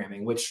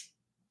programming, which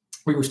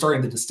we were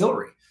starting the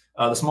distillery.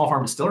 The small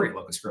farm distillery at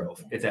Locust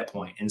Grove at that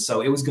point. And so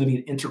it was going to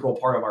be an integral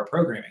part of our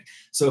programming.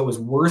 So it was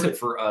worth it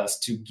for us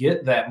to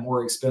get that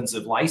more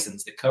expensive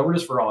license that covered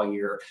us for all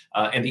year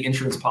and the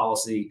insurance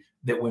policy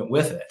that went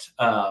with it.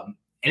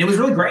 And it was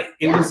really great.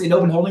 It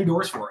opened whole new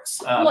doors for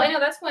us. Well, I know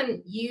that's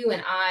when you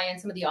and I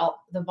and some of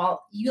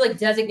you like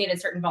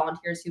designated certain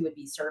volunteers who would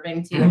be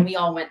serving too. And we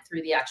all went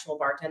through the actual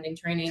bartending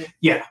training.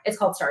 Yeah. It's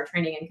called STAR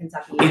training in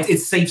Kentucky.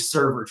 It's safe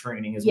server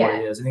training is what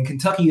it is. And in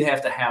Kentucky, you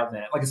have to have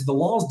that. Like I said, the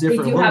law is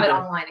different. They do have it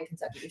online in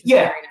Kentucky. Which is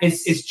very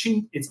nice. It's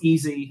cheap. It's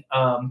easy.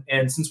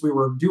 And since we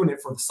were doing it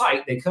for the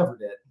site, they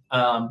covered it.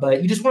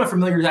 But you just want to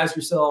familiarize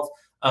yourself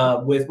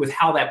with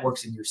how that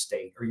works in your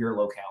state or your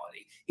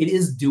locality. It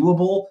is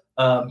doable.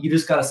 You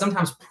just got to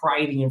sometimes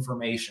pry the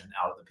information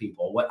out of the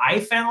people. What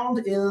I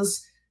found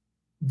is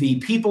the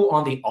people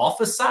on the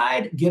office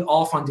side get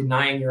off on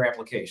denying your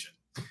application.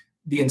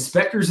 The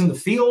inspectors in the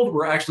field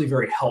were actually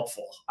very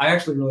helpful. I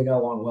actually really got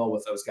along well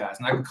with those guys,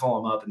 and I could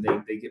call them up and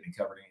they get me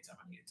covered anytime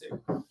I needed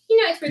to.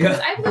 It's weird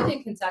because I've lived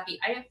in Kentucky.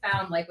 I have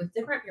found like with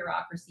different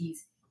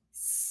bureaucracies,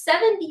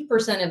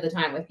 70% of the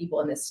time with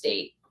people in this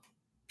state,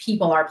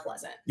 people are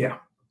pleasant. Yeah.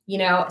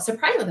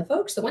 Surprisingly, the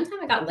folks, the one time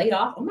I got laid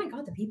off, oh my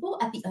God, the people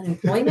at the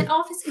unemployment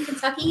office in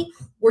Kentucky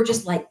were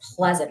just like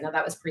pleasant. Now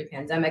that was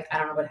pre-pandemic. I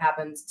don't know what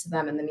happens to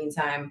them in the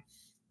meantime,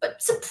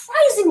 but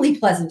surprisingly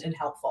pleasant and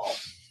helpful.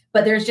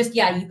 But there's just,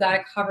 you got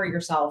to cover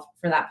yourself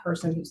for that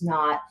person who's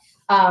not.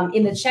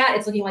 In the chat,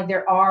 it's looking like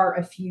there are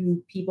a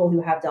few people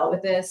who have dealt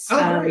with this.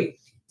 Great.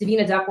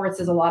 Davina Duckworth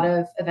says a lot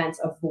of events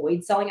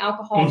avoid selling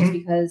alcohol just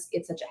because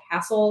it's such a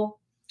hassle.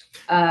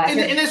 And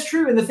that's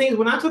true. And the thing is,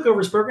 when I took over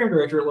as program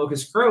director at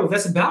Locust Grove,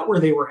 that's about where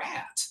they were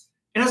at.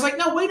 And I was like,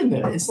 no, wait a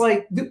minute. It's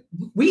like,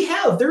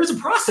 there is a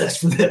process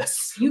for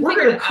this. We're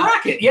going to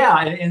crack it. Yeah.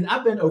 And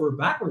I've been over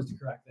backwards to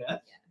crack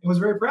that and was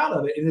very proud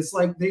of it. And it's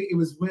like, it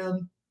was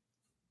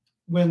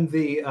when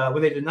they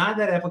denied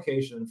that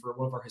application for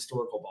one of our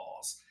historical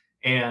balls.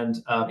 And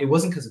it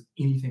wasn't because of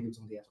anything that was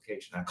on the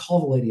application. I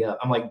called the lady up.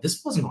 I'm like,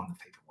 this wasn't on the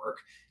paperwork.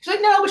 She's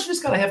like, no, but you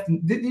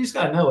just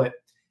got to know it.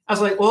 I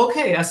was like, well,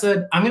 okay. I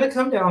said, I'm going to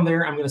come down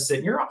there. I'm going to sit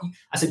in your office.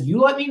 I said, you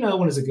let me know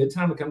when is a good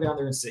time to come down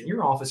there and sit in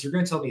your office. You're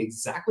going to tell me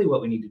exactly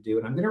what we need to do.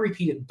 And I'm going to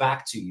repeat it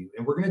back to you.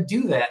 And we're going to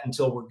do that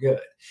until we're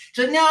good.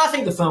 She's like, no, I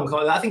think the phone's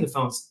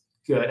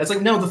good. It's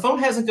like, no, the phone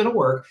hasn't going to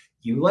work.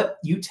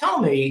 You tell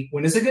me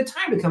when is a good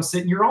time to come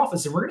sit in your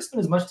office. And we're going to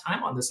spend as much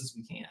time on this as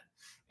we can.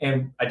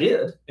 And I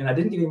did. And I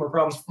didn't get any more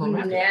problems from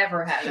him.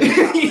 Never had any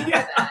problems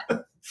after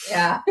that.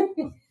 Yeah.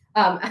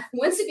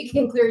 Once it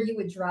became clear you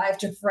would drive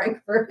to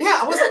Frankfurt.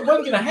 Yeah, I wasn't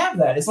going to have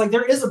that. It's like,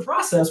 there is a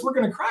process. We're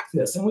going to crack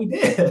this. And we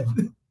did.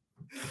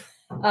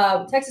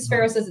 Texas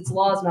Pharaoh says it's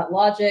laws, not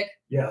logic.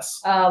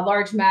 Yes.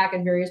 Large Mac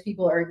and various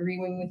people are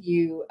agreeing with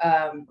you.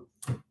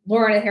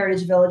 Lauren at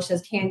Heritage Village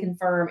says, can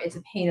confirm it's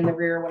a pain in the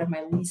rear. One of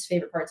my least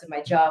favorite parts of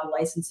my job,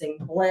 licensing.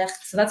 Blech.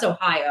 So that's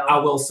Ohio. I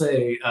will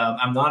say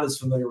I'm not as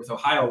familiar with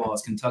Ohio law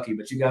as Kentucky,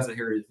 but you guys at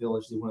Heritage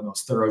Village do one of the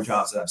most thorough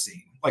jobs that I've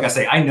seen. Like I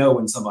say, I know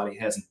when somebody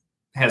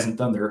hasn't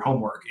done their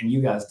homework, and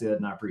you guys did,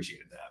 and I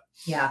appreciated that.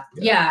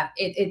 Yeah.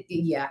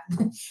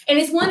 And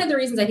it's one of the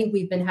reasons I think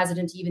we've been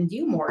hesitant to even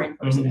do more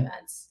in-person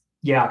events.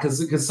 Yeah,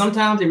 because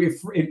sometimes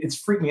it's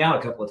freaked me out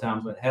a couple of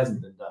times when it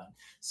hasn't been done.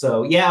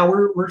 So yeah,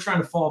 we're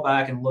trying to fall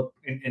back and look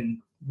and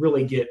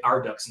really get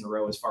our ducks in a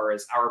row as far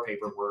as our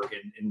paperwork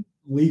and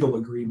legal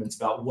agreements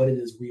about what it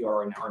is we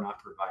are and are not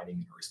providing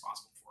and are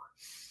responsible for.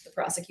 The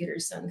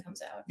prosecutor's son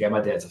comes out. Yeah, my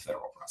dad's a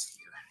federal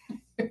prosecutor.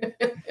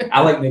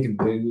 I like making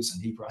booze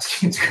and he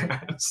prosecutes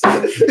crimes.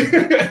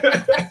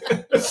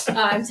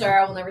 I'm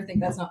sorry, I will never think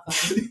that's not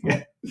funny.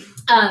 Yeah.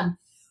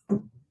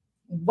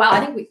 Wow,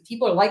 I think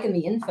people are liking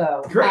the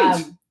info. Great.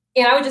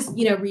 And I would just,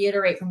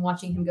 reiterate from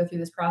watching him go through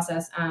this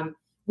process.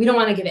 We don't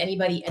want to give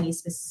anybody any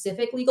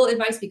specific legal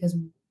advice because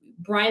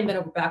Brian bent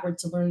over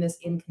backwards to learn this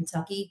in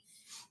Kentucky.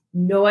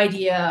 No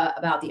idea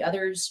about the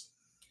other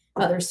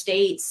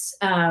states.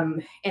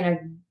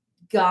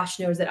 Gosh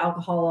knows that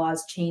alcohol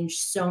laws change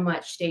so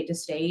much state to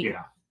state.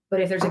 Yeah.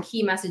 But if there's a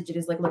key message, it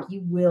is like, look,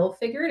 you will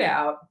figure it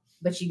out,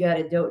 but you got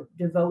to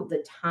devote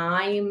the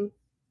time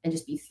and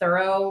just be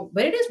thorough,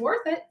 but it is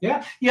worth it.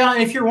 Yeah. Yeah.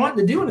 And if you're wanting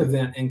to do an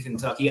event in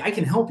Kentucky, I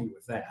can help you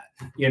with that,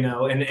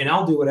 and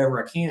I'll do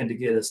whatever I can to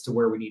get us to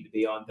where we need to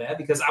be on that,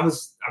 because I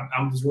was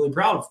really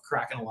proud of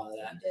cracking a lot of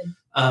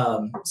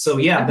that. So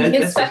yeah,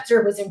 the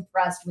inspector was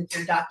impressed with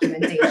your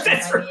documentation by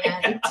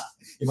the end.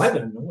 You might have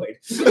been annoyed,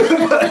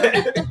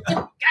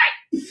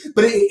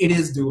 but it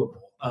is doable.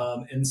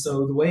 And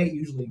so the way it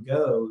usually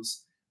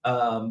goes,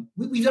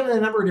 we've done it a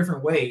number of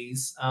different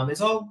ways.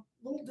 It's all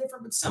a little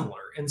different but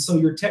similar, and so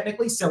you're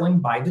technically selling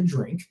by the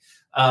drink,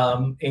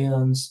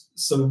 and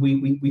so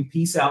we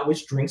piece out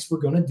which drinks we're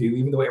going to do,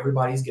 even though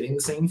everybody's getting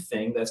the same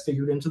thing. That's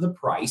figured into the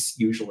price.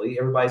 Usually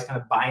everybody's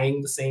kind of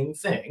buying the same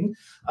thing,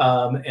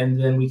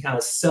 and then we kind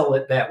of sell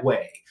it that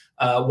way.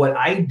 What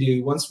I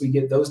do once we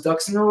get those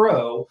ducks in a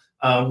row,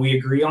 we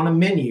agree on a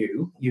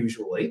menu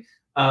usually,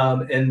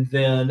 and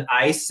then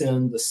I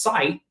send the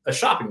site a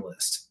shopping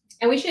list.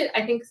 And we should,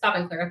 I think, stop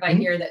and clarify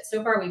here that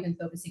so far we've been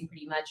focusing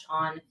pretty much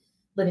on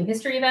living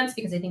history events,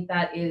 because I think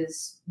that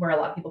is where a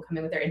lot of people come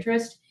in with their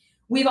interest.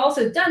 We've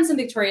also done some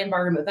Victorian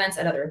Barroom events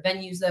at other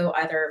venues, though,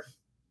 either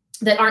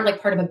that aren't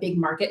like part of a big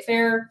market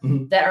fair,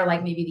 that are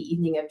like maybe the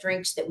evening of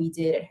drinks that we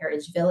did at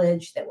Heritage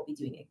Village, that we'll be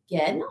doing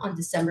again on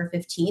December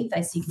 15th.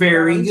 I see.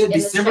 Very good.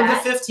 December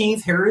the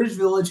 15th, Heritage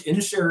Village in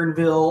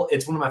Sharonville.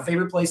 It's one of my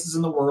favorite places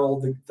in the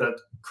world. The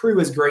crew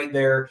is great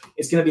there.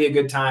 It's going to be a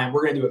good time.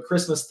 We're going to do a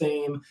Christmas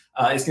theme.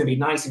 It's going to be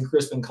nice and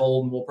crisp and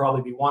cold, and we'll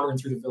probably be wandering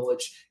through the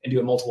village and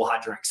doing multiple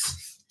hot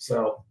drinks.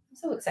 So I'm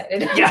so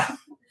excited. Yeah.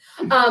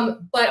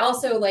 But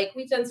also, like,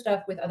 we've done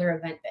stuff with other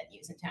event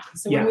venues in town.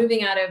 So we're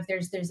moving out of,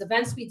 there's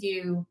events we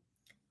do.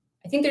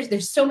 I think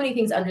there's so many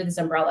things under this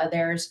umbrella.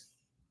 There's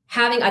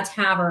having a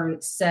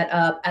tavern set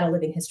up at a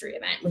living history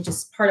event, which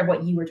is part of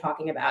what you were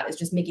talking about, is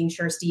just making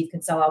sure Steve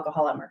could sell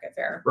alcohol at Market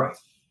Fair. Right.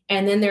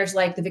 And then there's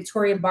like the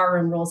Victorian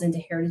Barroom rolls into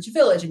Heritage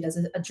Village and does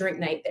a drink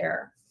night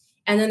there.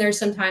 And then there's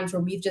some times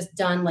where we've just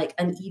done like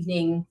an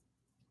evening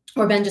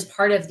or been just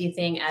part of the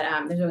thing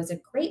at, there's always a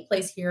great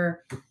place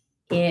here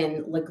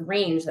in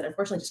LaGrange that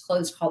unfortunately just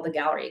closed called the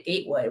Gallery at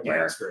Gatewood,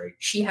 where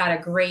she had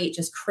a great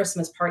just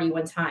Christmas party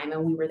one time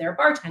and we were there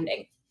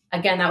bartending.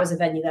 Again, that was a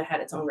venue that had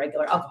its own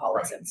regular alcohol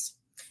license.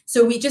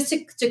 So we just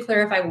to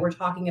clarify what we're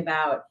talking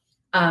about,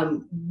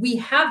 we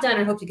have done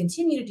and hope to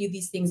continue to do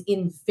these things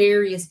in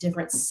various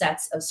different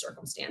sets of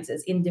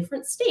circumstances in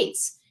different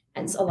states,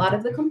 and a lot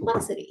of the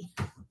complexity.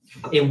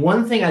 And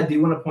one thing I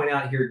do want to point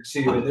out here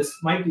too, and this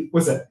might be,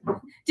 what's that?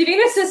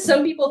 Davina says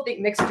some people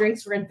think mixed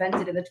drinks were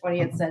invented in the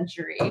 20th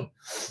century.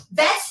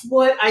 That's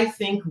what I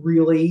think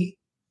really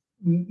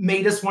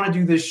made us want to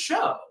do this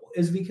show,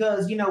 is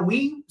because, you know,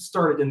 we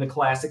started in the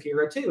classic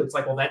era too. It's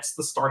like, well, that's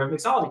the start of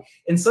mixology.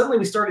 And suddenly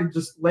we started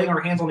just laying our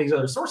hands on these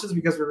other sources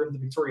because we were in the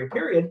Victorian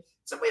period.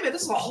 So wait a minute,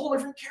 this is a whole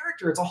different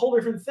character. It's a whole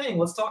different thing.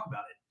 Let's talk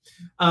about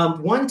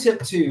it. One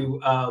tip too,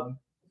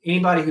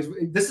 anybody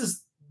this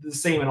is the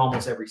same in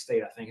almost every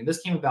state, I think. And this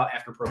came about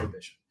after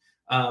Prohibition.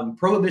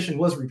 Prohibition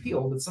was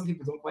repealed, but some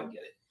people don't quite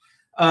get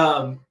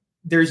it.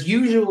 There's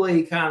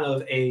usually kind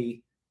of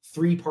a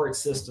 3-part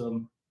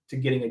system to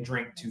getting a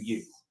drink to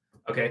you.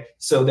 Okay,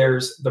 so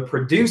there's the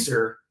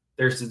producer,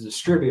 there's the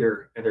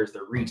distributor, and there's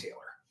the retailer.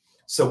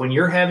 So when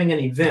you're having an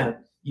event,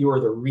 you are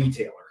the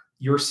retailer.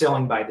 You're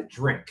selling by the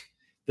drink.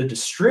 The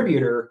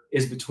distributor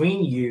is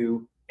between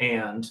you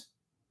and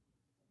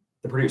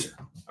the producer.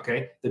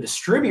 Okay, the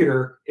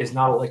distributor is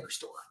not a liquor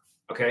store.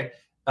 Okay,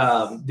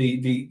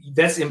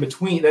 that's in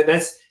between.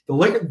 That's the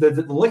liquor.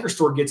 The liquor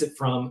store gets it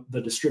from the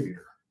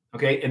distributor.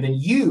 Okay, and then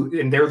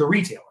they're the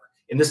retailer.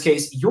 In this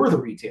case, you're the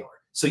retailer,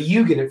 so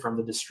you get it from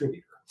the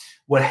distributor.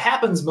 What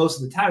happens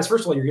most of the time is,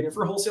 first of all, you're getting it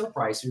for a wholesale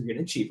price, so you're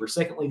getting it cheaper.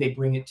 Secondly, they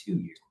bring it to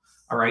you.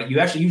 All right, you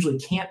actually usually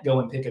can't go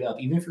and pick it up,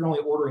 even if you're only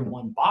ordering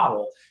 1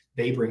 bottle.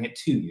 They bring it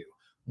to you.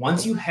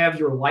 Once you have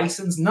your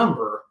license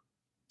number,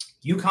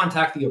 you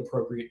contact the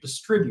appropriate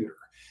distributor.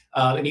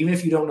 And even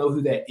if you don't know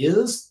who that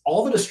is,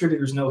 all the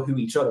distributors know who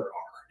each other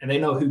are, and they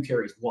know who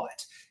carries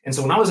what. And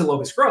so when I was at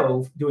Locust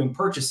Grove doing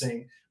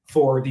purchasing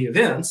for the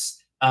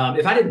events,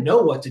 if I didn't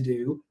know what to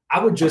do, I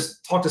would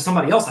just talk to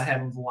somebody else I had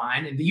on the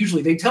line, and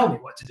usually they tell me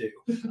what to do.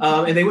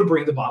 And they would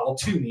bring the bottle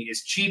to me.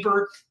 It's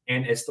cheaper,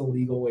 and it's the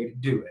legal way to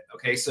do it.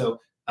 Okay, so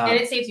and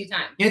it saves you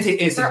time.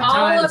 It for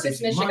all of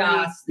this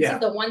Michigas, this is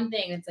the one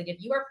thing. It's like if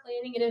you are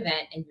planning an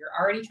event and you're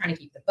already trying to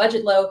keep the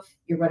budget low,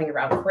 you're running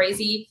around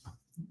crazy.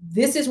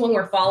 This is when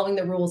we're following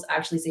the rules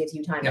actually saves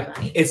you time and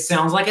money. It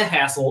sounds like a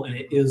hassle, and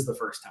it is the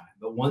first time.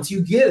 But once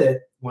you get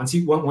it, once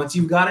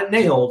you've got it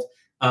nailed,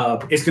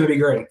 it's going to be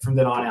great from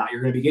then on out.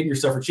 You're going to be getting your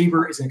stuff for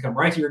cheaper. It's going to come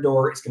right to your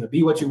door. It's going to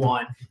be what you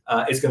want.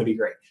 It's going to be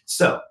great.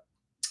 So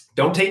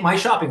don't take my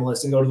shopping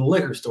list and go to the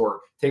liquor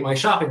store. Take my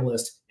shopping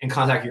list and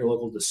contact your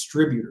local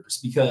distributors,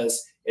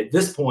 because at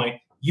this point,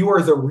 you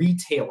are the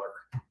retailer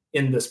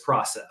in this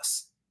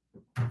process.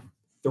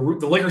 The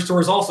liquor store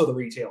is also the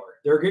retailer.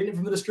 They're getting it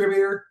from the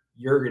distributor.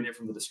 You're getting it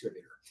from the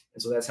distributor.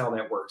 And so that's how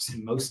that works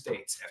in most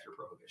states after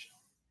Prohibition.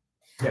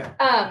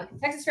 Yeah.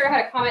 Texas Fair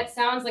had a comment.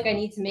 Sounds like I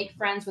need to make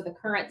friends with a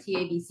current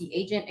TABC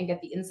agent and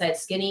get the inside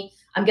skinny.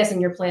 I'm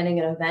guessing you're planning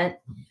an event.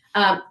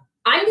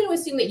 I'm going to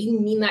assume that you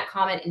mean that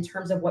comment in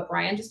terms of what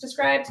Brian just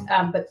described,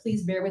 but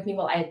please bear with me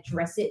while I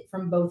address it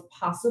from both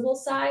possible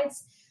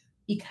sides,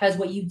 because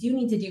what you do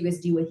need to do is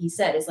do what he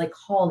said, is like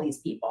call these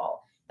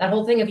people. That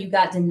whole thing of you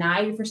got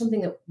denied for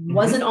something that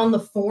wasn't on the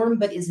form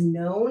but is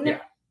known.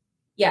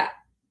 Yeah.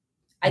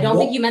 I don't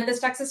think you meant this,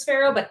 Texas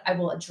Pharaoh, but I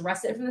will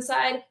address it from the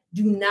side.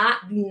 Do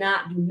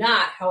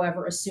not,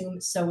 however, assume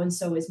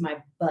so-and-so is my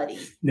buddy.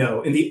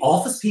 No, and the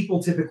office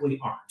people typically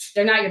aren't.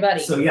 They're not your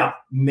buddy. So yeah,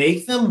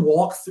 make them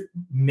walk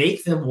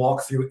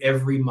through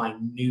every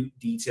minute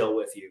detail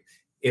with you.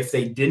 If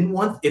they didn't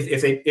want,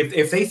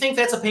 if they think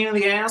that's a pain in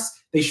the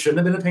ass, they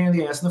shouldn't have been a pain in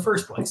the ass in the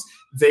first place.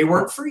 They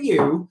work for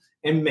you,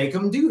 and make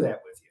them do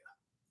that with you.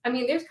 I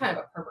mean, there's kind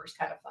of a perverse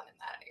kind of fun in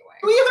that anyway.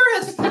 Oh, yeah, there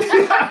is.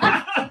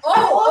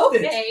 Oh,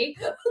 okay.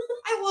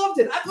 I loved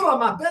it. I put on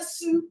my best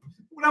suit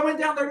when I went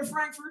down there to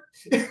Frankfurt.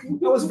 I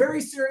was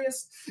very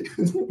serious.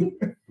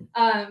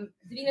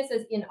 Davina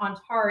says in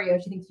Ontario,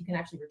 she thinks you can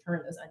actually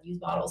return those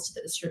unused bottles to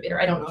the distributor.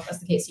 I don't know if that's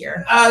the case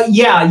here.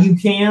 Yeah, you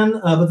can.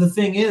 But the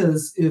thing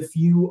is, if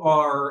you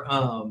are,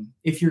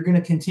 if you're going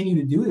to continue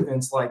to do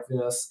events like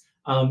this,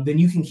 then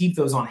you can keep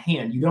those on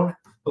hand. You don't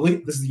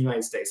believe this is the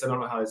United States. I don't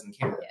know how it is in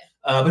Canada,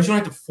 but you don't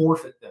have to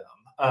forfeit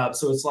them.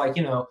 So it's like,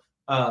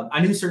 I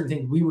knew certain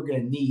things we were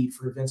going to need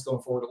for events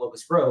going forward at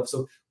Locust Grove.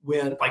 So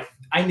when,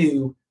 I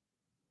knew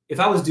if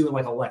I was doing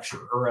like a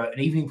lecture or an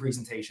evening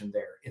presentation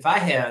there, if I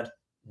had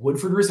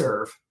Woodford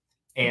Reserve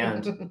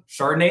and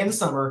Chardonnay in the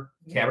summer,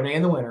 Cabernet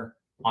in the winter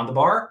on the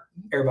bar,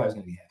 everybody's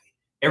going to be happy.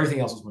 Everything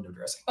else was window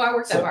dressing. Oh, I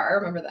worked that bar. I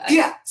remember that.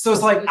 Yeah. So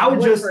it's like, I would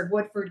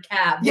Woodford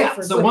Cab. Yeah.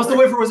 So once the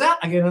Woodford was out,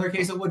 I get another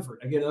case of Woodford.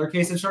 I get another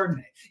case of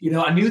Chardonnay.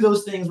 I knew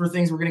those things were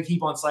going to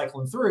keep on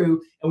cycling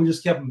through, and we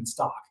just kept them in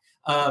stock.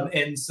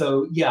 And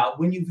so, yeah,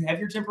 when you have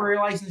your temporary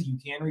license, you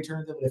can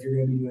return them. But if you're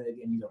going to be doing it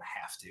again, you don't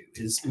have to.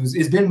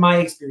 It's been my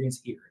experience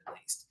here, at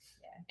least.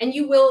 Yeah. And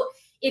you will,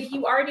 if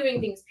you are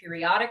doing things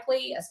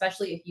periodically,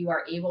 especially if you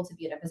are able to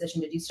be in a position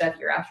to do stuff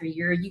year after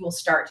year, you will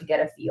start to get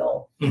a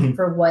feel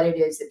for what it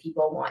is that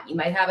people want. You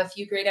might have a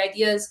few great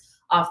ideas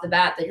off the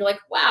bat that you're like,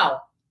 wow,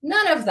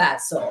 none of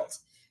that sold.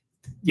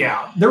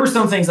 Yeah, there were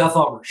some things I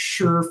thought were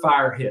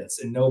surefire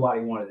hits and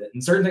nobody wanted it.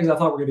 And certain things I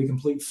thought were going to be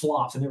complete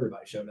flops and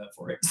everybody showed up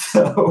for it.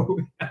 So,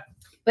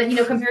 but,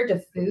 compared to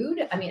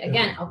food, I mean,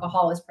 again,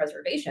 alcohol is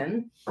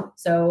preservation.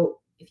 So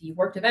if you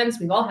worked events,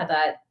 we've all had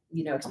that,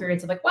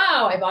 experience of like,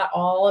 wow, I bought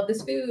all of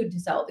this food to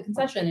sell at the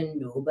concession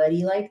and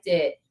nobody liked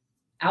it.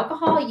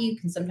 Alcohol, you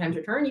can sometimes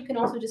return. You can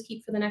also just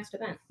keep for the next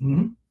event.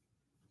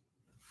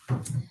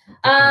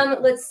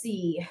 Let's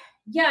see.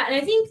 Yeah. And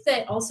I think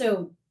that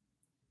also,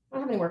 I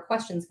don't have any more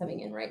questions coming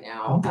in right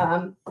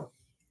now.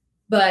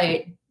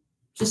 But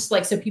just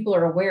so people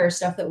are aware of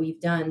stuff that we've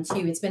done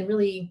too.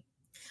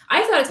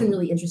 I thought it's been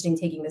really interesting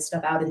taking this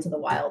stuff out into the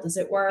wild, as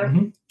it were.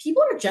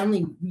 People are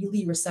generally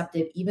really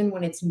receptive, even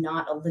when it's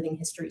not a living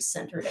history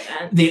centered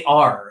event. They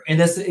are. And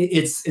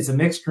it's a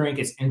mixed drink.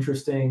 It's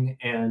interesting.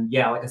 And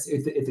yeah, like I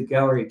said, at the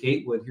gallery at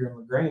Gatewood here in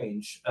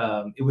LaGrange,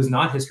 it was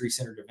not history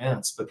centered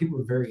events, but people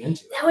were very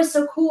into it. That was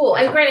so cool.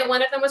 And granted,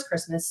 one of them was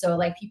Christmas.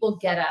 So people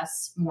get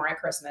us more at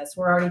Christmas.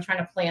 We're already trying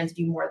to plan to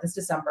do more this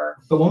December.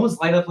 But one was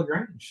Light Up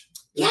LaGrange.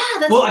 Yeah.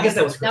 I guess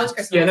that was Christmas. That was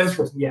Christmas. Yeah, that was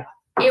Christmas. Yeah.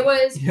 It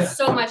was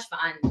so much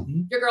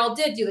fun. Your girl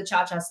did do the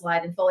cha-cha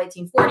slide in full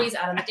 1840s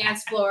out on the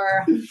dance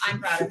floor.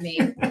 I'm proud of me.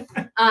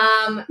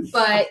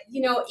 But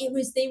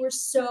they were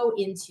so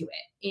into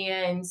it,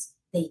 and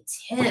they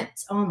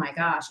tipped. Oh my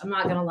gosh, I'm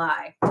not gonna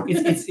lie.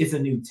 It's a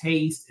new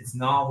taste. It's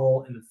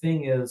novel, and the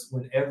thing is,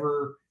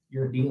 whenever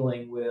you're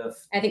dealing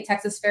with, I think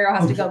Texas Pharaoh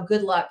has to go.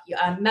 Good luck.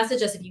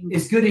 Message us if you.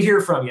 It's good to hear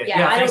from you.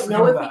 Yeah, I don't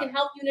know if we can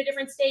help you in a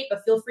different state,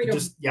 but feel free to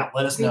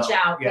let us know. Reach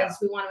out because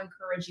we want to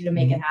encourage you to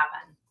make it happen.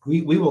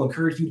 We will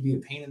encourage you to be a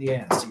pain in the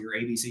ass to your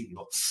ABC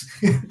people.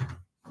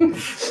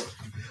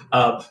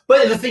 But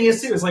the thing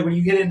is too, is like when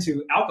you get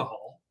into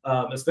alcohol,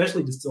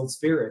 especially distilled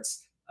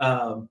spirits,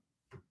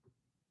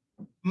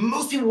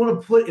 most people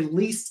want to put at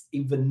least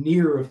a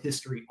veneer of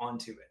history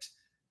onto it.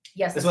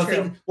 Yes, that's what true.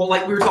 I think. Well,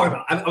 like we were talking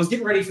about, I was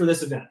getting ready for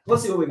this event.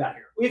 Let's see what we got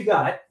here. We've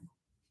got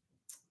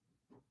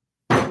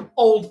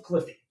Old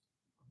Cliffy,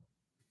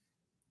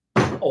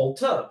 Old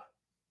Tub,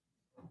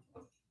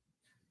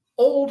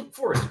 Old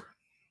Forester,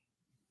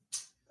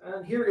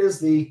 and here is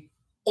the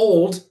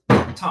Old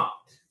Tom.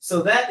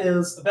 So that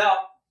is about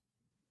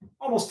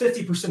almost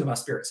 50% of my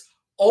spirits.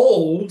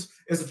 Old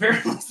is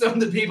apparently something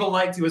that people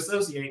like to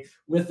associate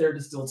with their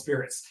distilled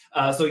spirits.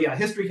 So yeah,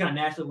 history kind of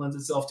naturally lends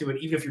itself to it,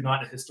 even if you're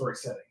not in a historic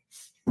setting.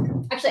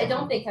 Actually, I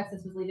don't think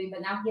Texas was leaving,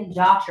 but now he and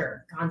Josh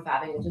are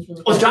confabbing, which is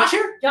really cool. Oh, is Josh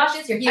here? Josh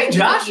is here. He agreed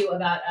with you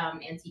about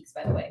antiques,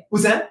 by the way.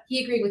 Was that?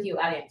 He agreed with you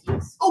about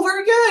antiques. Oh,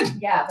 very good.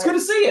 Yeah. It's good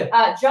to see you.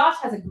 Josh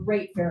has a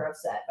great Pharaoh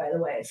set, by the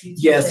way. So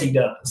yes, he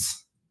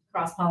does.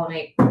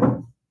 Cross-pollinate.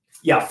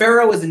 Yeah,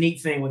 Pharaoh is a neat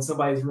thing when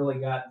somebody's really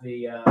got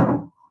the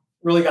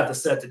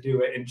set to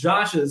do it. And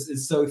Josh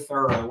is so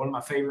thorough. One of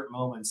my favorite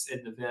moments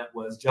in the event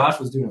was Josh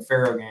was doing a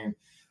Pharaoh game.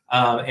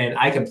 And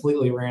I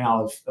completely ran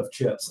out of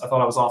chips. I thought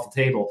I was off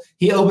the table.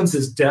 He opens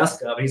his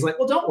desk up and he's like,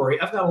 well, don't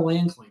worry. I've got a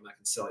land claim I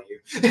can sell you.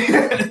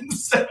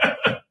 So,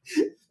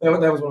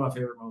 that was one of my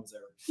favorite moments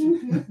ever.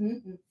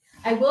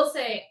 I will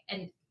say,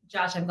 and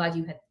Josh, I'm glad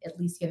you had at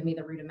least given me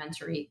the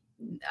rudimentary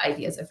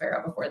ideas of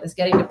Pharaoh before this.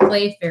 Getting to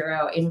play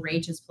Pharaoh in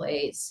Rach's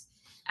plays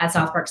at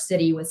South Park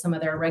City with some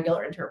of their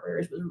regular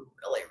interpreters was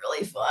really,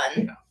 really fun.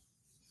 Yeah.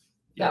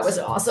 That was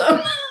awesome.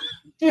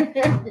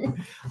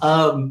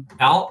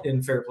 Out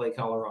in Fairplay,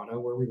 Colorado,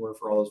 where we were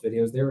for all those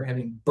videos, they were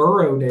having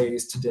burro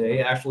days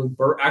today. Actual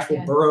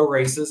burro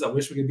races. I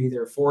wish we could be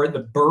there for it.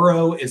 The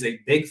burro is a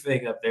big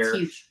thing up there.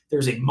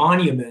 There's a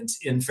monument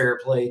in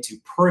Fairplay to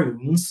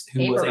Prunes,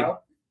 who was a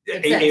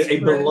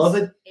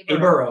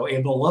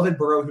beloved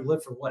burro who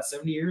lived for what,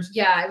 70 years?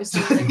 Yeah, I was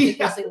thinking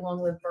ridiculously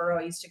long-lived burro.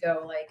 I used to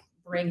go like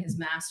bring his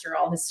master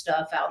all his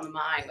stuff out in the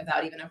mine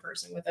without even a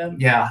person with him.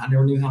 Yeah, I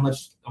never knew how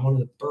much I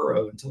wanted to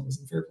burro until it was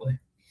in Fairplay.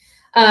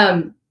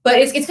 But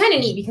it's kind of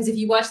neat because if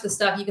you watch the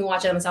stuff, you can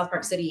watch it on the South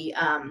Park City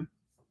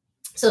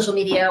social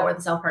media, or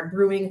the South Park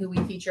Brewing, who we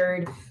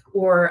featured,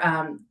 or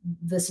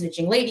the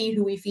Snitching Lady,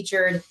 who we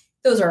featured.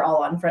 Those are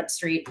all on Front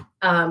Street,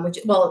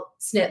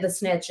 the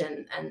Snitch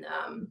and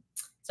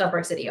South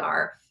Park City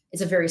are.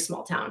 It's a very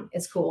small town.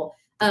 It's cool.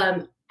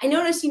 I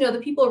noticed,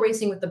 the people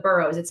racing with the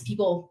burros, it's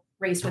people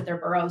race with their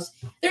burros.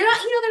 They're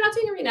not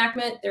doing a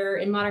reenactment. They're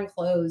in modern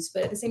clothes,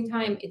 but at the same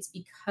time, it's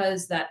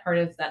because that part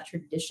of that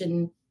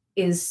tradition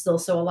is still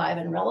so alive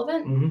and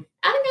relevant. Mm-hmm.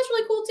 I think that's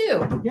really cool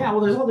too. Yeah,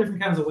 well, there's all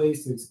different kinds of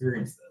ways to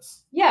experience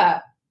this.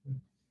 Yeah.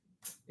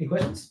 Any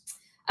questions?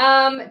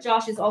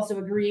 Josh is also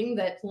agreeing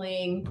that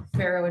playing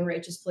Pharaoh in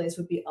Rach's place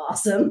would be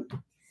awesome.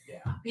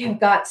 Yeah. We have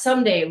got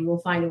someday we will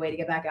find a way to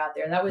get back out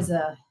there. That was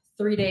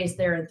 3 days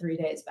there and 3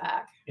 days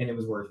back. And it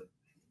was worth it.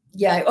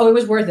 Yeah. Oh, it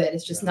was worth it.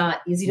 It's just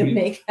not easy to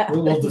make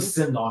happen. We'll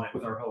descend on it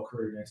with our whole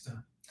crew next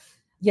time.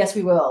 Yes,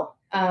 we will.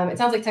 It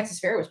sounds like Texas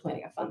Fair was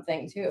planning a fun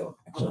thing too,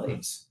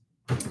 actually.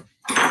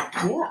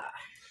 Yeah.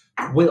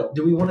 Will,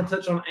 do we want to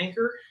touch on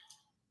Anchor?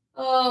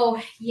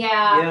 Oh,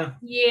 yeah.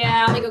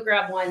 Yeah, let me go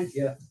grab one.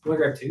 Yeah. You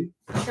want to grab two?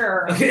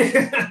 Sure.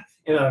 Okay.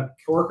 And a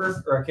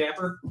corker or a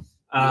capper.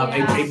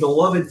 A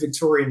beloved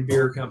Victorian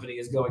beer company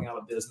is going out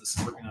of business.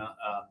 We're going to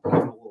give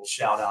them a little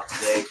shout out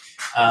today.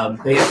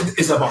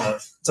 It's up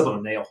on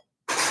a nail.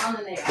 On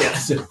the nail. Yeah.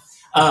 So,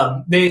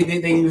 they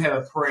do have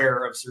a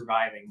prayer of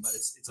surviving, but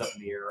it's up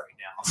in the air right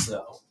now.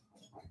 So,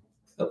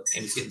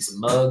 Amy's getting some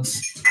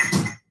mugs.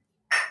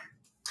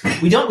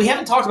 We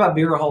haven't talked about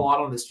beer a whole lot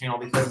on this channel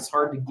because it's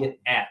hard to get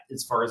at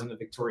as far as in the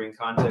Victorian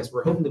context.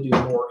 We're hoping to do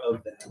more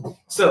of that.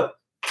 So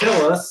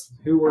tell us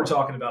who we're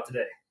talking about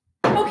today.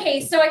 Okay,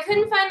 so I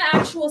couldn't find the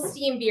actual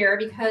steam beer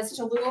because,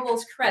 to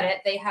Louisville's credit,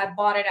 they had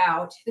bought it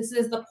out. This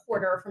is the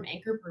Porter from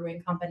Anchor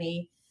Brewing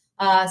Company.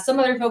 Some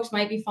other folks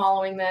might be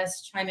following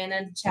this. Chime in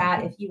the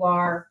chat if you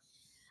are.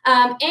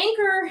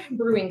 Anchor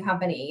Brewing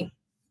Company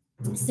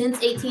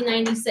since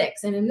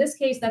 1896, and in this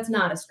case, that's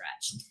not a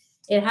stretch.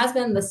 It has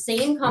been the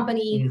same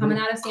company coming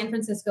out of San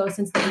Francisco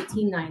since the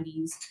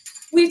 1890s.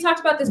 We've talked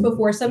about this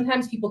before.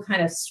 Sometimes people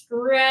kind of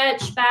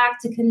stretch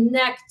back to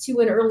connect to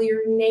an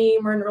earlier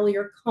name or an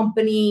earlier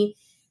company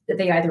that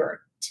they either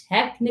are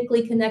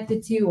technically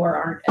connected to or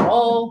aren't at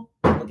all.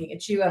 I'm looking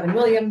at you, Evan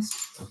Williams.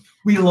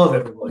 We love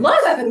Evan Williams.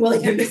 Love Evan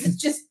Williams. It's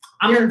just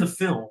I'm in the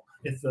film.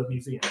 It's the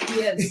museum.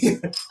 He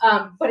is.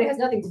 But it has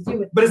nothing to do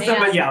with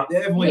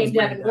Evan Williams, named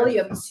Evan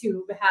Williams,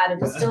 who had a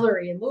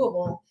distillery in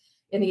Louisville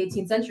in the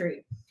 18th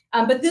century.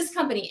 But this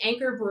company,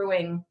 Anchor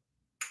Brewing,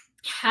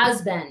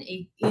 has been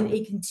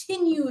a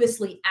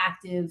continuously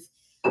active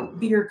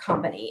beer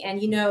company.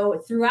 And,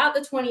 throughout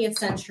the 20th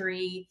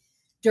century,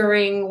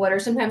 during what are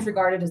sometimes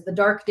regarded as the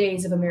dark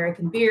days of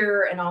American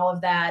beer and all of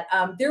that,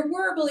 there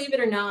were, believe it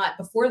or not,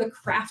 before the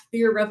craft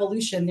beer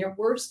revolution, there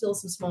were still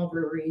some small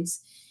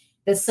breweries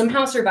that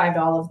somehow survived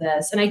all of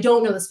this. And I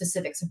don't know the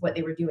specifics of what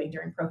they were doing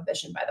during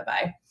Prohibition, by the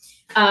by.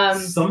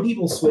 Some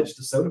people switched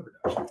to soda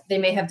production. They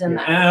may have done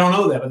that. And I don't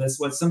know that, but that's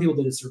what some people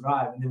did to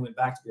survive and then went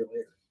back to beer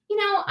later. You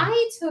know,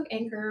 I took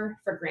Anchor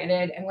for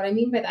granted. And what I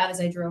mean by that is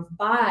I drove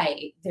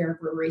by their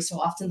brewery so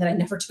often that I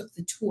never took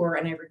the tour,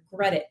 and I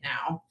regret it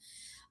now.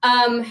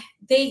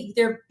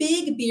 Their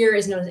big beer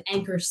is known as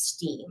Anchor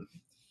Steam.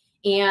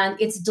 And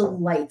it's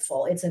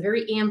delightful. It's a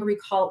very ambery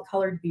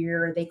colored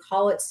beer. They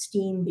call it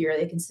steam beer.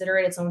 They consider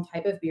it its own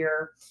type of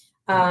beer.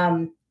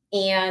 And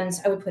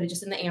I would put it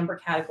just in the amber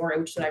category,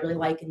 which is what I really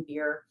like in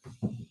beer.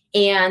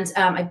 And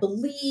I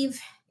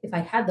believe if I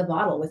had the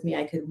bottle with me,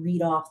 I could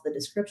read off the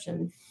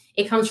description.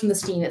 It comes from the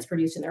steam that's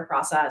produced in their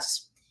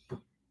process.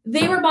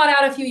 They were bought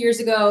out a few years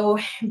ago,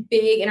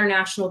 big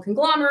international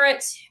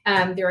conglomerate.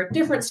 There are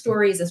different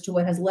stories as to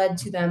what has led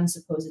to them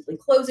supposedly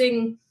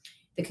closing.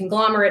 The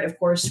conglomerate, of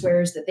course,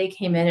 swears that they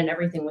came in and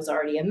everything was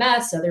already a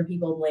mess. Other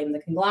people blame the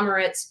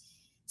conglomerate.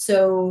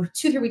 So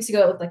 2-3 weeks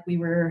ago, it looked like we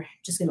were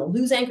just going to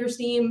lose Anchor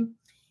Steam.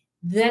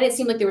 Then it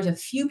seemed like there was a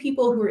few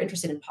people who were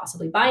interested in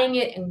possibly buying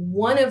it. And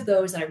one of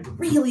those that I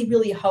really,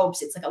 really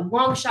hopes, it's like a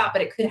long shot,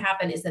 but it could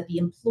happen, is that the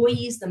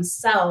employees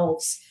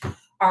themselves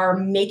are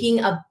making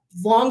a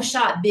long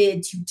shot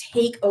bid to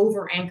take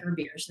over Anchor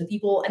Beers. The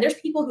people, and there's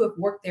people who have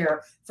worked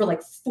there for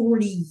like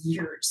 40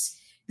 years.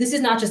 This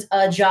is not just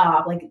a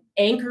job. Like,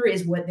 Anchor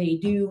is what they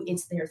do.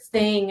 It's their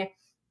thing.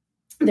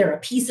 They're a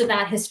piece of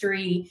that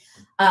history.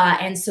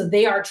 And so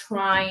they are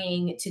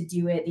trying to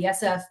do it. The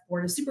SF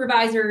Board of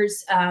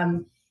Supervisors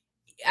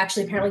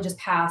actually apparently just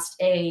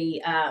passed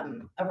a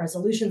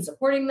resolution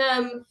supporting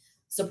them.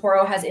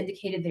 Sapporo has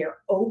indicated they're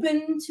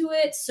open to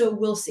it. So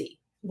we'll see.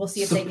 We'll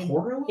see if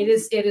Sapporo? It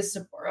is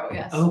Sapporo,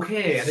 yes.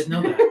 Okay, I didn't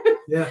know that.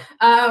 Yeah.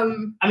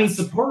 I mean,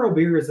 Sapporo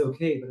beer is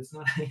okay, but it's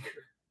not Anchor.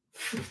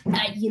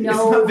 You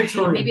know,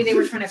 maybe they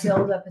were trying to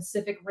build a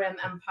Pacific Rim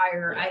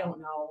empire. I don't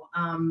know.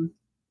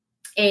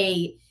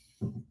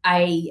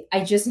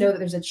 I just know that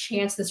there's a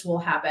chance this will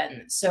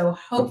happen. So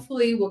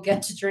hopefully we'll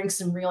get to drink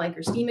some real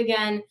Anchor Steam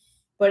again.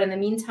 But in the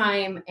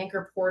meantime,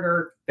 Anchor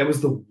Porter. That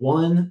was the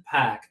one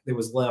pack that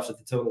was left at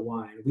the Total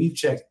Wine. We've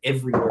checked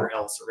everywhere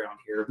else around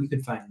here. We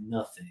could find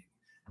nothing.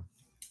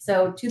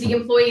 So to the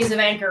employees of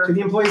Anchor. To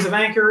the employees of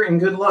Anchor, and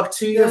good luck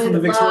to you from the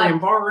Victorian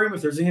Barroom.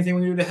 If there's anything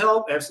we do to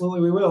help,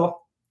 absolutely we will.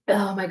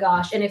 Oh my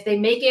gosh. And if they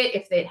make it,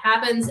 if it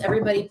happens,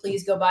 everybody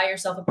please go buy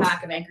yourself a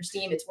pack of Anchor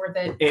Steam. It's worth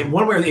it. And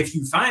one way, if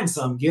you find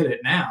some, get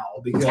it now.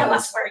 Because tell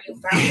us where you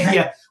found it.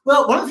 Yeah.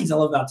 Well, one of the things I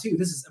love about too,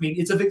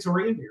 it's a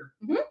Victorian beer.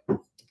 Mm-hmm.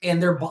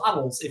 And their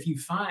bottles, if you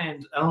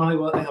find, I don't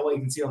know how well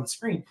you can see on the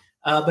screen,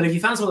 but if you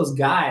find some of those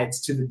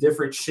guides to the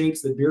different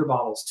shapes that beer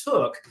bottles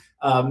took,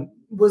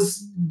 was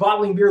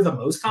bottling beer the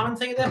most common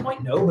thing at that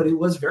point? No, but it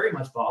was very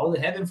much bottled.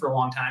 It had been for a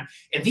long time.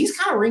 And these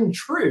kind of ring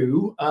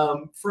true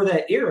for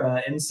that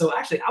era. And so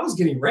actually, I was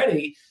getting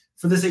ready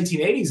for this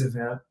 1880s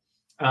event.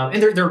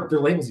 And their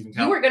labels even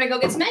count. You were going to go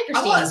get some Anchor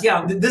Steam. I was,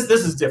 yeah. This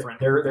is different.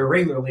 Their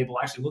regular label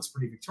actually looks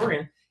pretty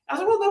Victorian. I was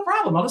like, well, no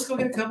problem. I'll just go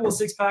get a couple of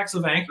 6-packs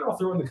of Anchor. I'll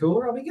throw it in the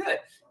cooler. I'll be good.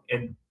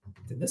 And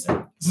did this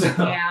happen.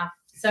 Yeah.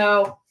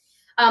 So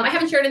I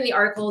haven't shared any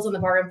articles on the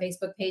Barroom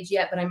Facebook page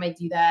yet, but I might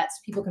do that so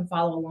people can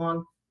follow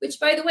along. Which,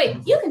 by the way,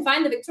 you can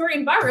find the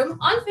Victorian Barroom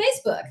on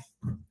Facebook.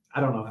 I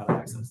don't know how to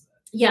access that.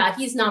 Yeah,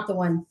 he's not the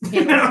one.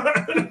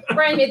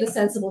 Brian made the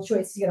sensible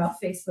choice to get off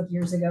Facebook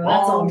years ago.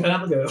 That's all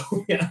time ago.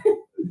 Yeah.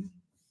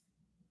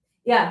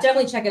 Yeah,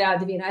 definitely check it out,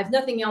 Davina. If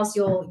nothing else,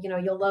 you'll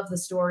love the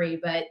story,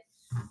 but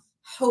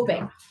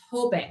hoping.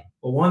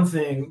 Well, one of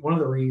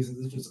the reasons,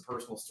 this is just a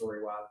personal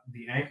story, why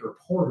the Anchor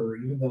Porter,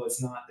 even though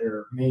it's not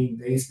their main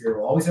base beer,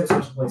 will always have a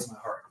special place in my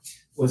heart,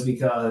 was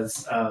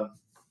because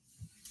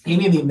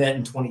Amy and me met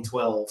in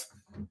 2012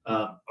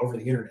 over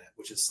the internet,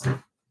 which is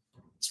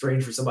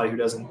strange for somebody who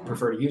doesn't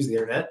prefer to use the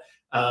internet.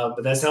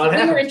 But that's how it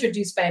happened. We were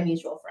introduced by a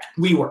mutual friend.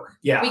 We were,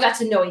 yeah. We got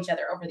to know each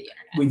other over the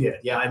internet. We did,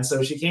 yeah. And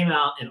so she came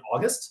out in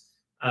August,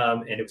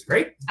 and it was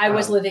great. I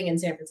was living in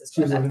San Francisco.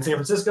 She was living in San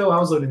Francisco. I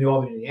was living in New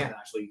Albany, Indiana,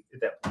 actually,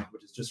 at that point,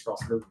 which is just across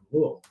the river from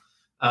Louisville.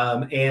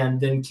 And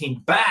then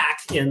came back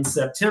in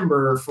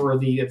September for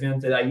the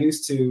event that I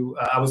used to.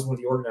 I was one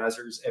of the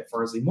organizers at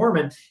Farsley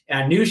Mormon,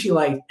 and I knew she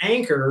liked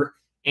Anchor,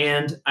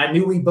 and I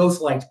knew we both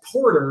liked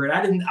Porter,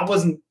 and I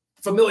wasn't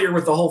familiar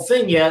with the whole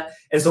thing yet,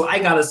 and so I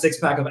got a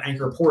 6-pack of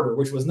Anchor Porter,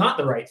 which was not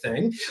the right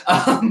thing,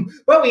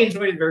 but we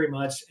enjoyed it very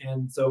much,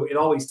 and so it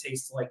always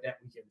tastes like that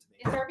weekend to me.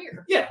 It's our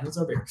beer. Yeah, it's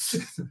our beer.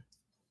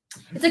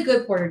 It's a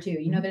good porter too.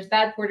 You know, there's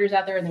bad porters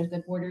out there, and there's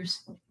good porters.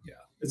 Yeah,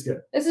 it's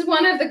good. This is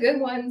one of the good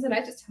ones, and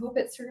I just hope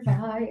it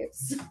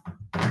survives.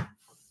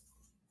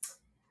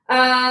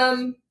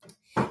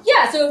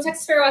 Yeah, so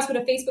Texas Fair West, would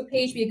a Facebook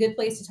page be a good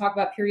place to talk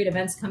about period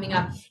events coming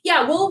up?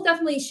 Yeah, we'll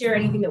definitely share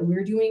anything that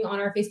we're doing on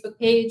our Facebook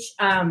page.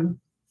 And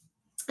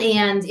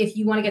if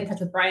you want to get in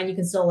touch with Brian, you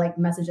can still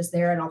message us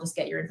there, and I'll just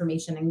get your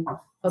information and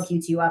hook you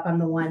two up. I'm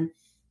the one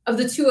of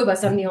the two of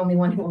us. I'm the only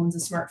one who owns a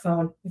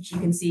smartphone, which you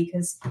can see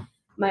because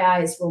my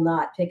eyes will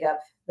not pick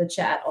up the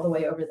chat all the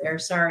way over there.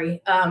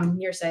 Sorry,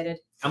 nearsighted.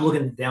 I'm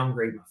looking to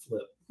downgrade my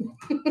flip.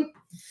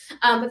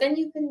 But then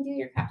you can do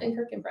your Captain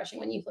Kirk impression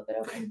when you flip it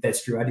open.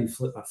 That's true. I do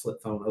flip my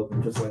flip phone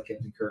open just like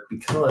Captain Kirk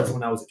because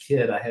when I was a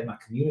kid, I had my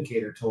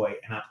communicator toy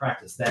and I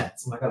practiced that.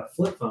 So I got a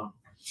flip phone.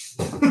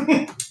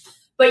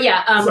 But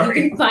yeah,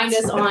 you can find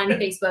us on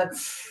Facebook,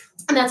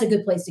 and that's a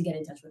good place to get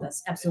in touch with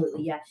us.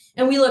 Absolutely, yeah.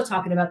 And we love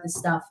talking about this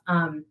stuff.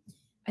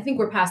 I think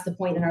we're past the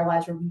point in our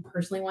lives where we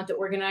personally want to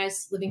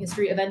organize living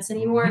history events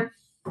anymore.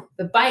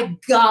 But by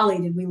golly,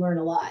 did we learn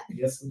a lot.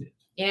 Yes, we did.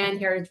 And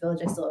Heritage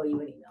Village, I still owe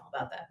you an email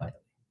about that, by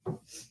the way.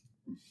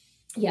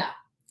 Yeah.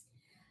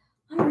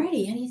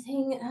 Alrighty,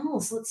 anything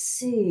else? Let's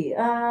see.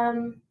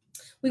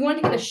 We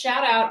wanted to give a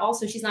shout out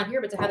also, she's not here,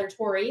 but to Heather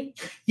Torrey.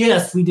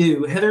 Yes, we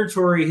do. Heather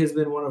Torrey has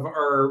been one of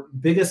our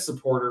biggest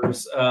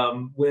supporters.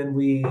 When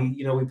we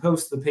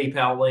post the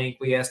PayPal link,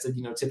 we asked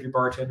to, tip your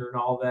bartender and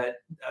all that.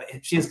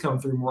 She has come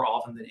through more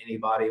often than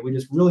anybody. We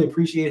just really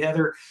appreciate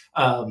Heather.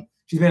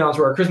 She's been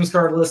onto our Christmas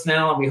card list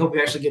now, and we hope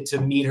we actually get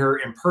to meet her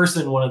in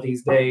person one of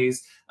these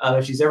days.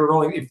 If she's ever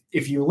rolling,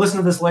 if you listen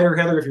to this later,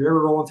 Heather, if you're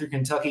ever rolling through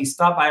Kentucky,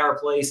 stop by our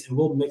place and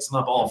we'll mix them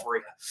up all for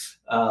you.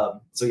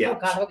 So yeah. Oh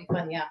God, that'll be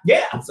fun. Yeah.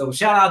 Yeah. So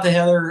shout out to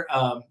Heather.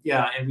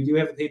 Yeah, and we do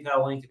have a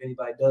PayPal link if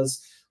anybody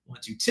does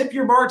want to tip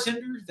your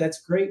bartender. That's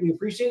great. We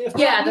appreciate it.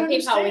 Yeah, the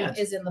PayPal link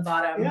is in the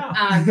bottom.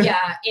 Yeah.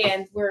 Yeah,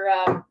 and we're.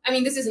 I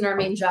mean, this isn't our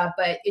main job,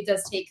 but it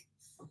does take,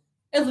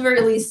 at the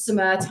very least, some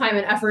time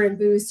and effort and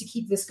booze to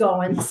keep this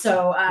going.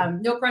 So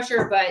no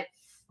pressure, but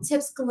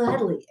tips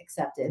gladly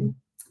accepted.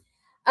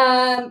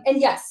 And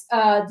yes,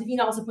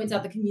 Davina also points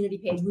out the community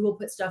page. We will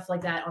put stuff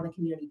like that on the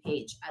community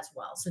page as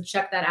well. So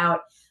check that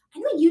out. I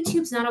know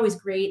YouTube's not always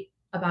great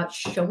about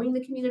showing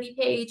the community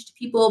page to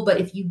people, but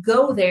if you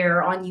go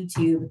there on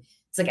YouTube,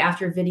 it's like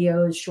after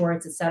videos,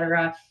 shorts,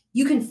 etc.,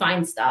 you can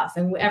find stuff.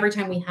 And every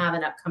time we have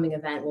an upcoming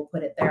event, we'll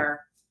put it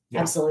there.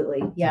 Yeah.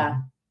 Absolutely.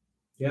 Yeah.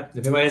 Yeah.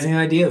 If anybody has any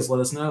ideas, let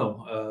us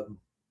know.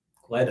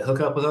 Glad to hook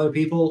up with other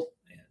people.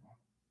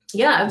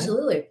 Yeah,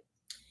 absolutely. Yeah.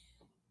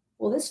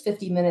 Well, this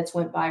 50 minutes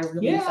went by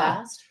really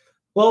fast.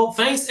 Well,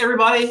 thanks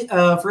everybody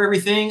for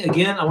everything.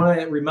 Again, I want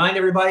to remind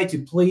everybody to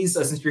please,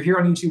 since you're here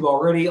on YouTube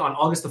already, on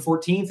August the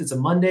 14th, it's a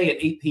Monday at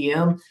 8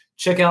 p.m.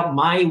 Check out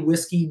My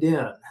Whiskey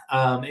Den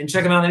and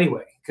check them out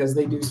anyway because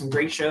they do some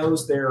great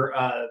shows. They're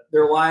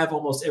live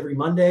almost every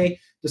Monday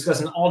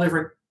discussing all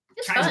different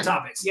kinds of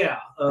topics. Yeah,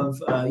 of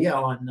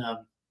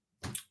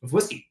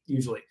whiskey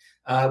usually.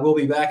 We'll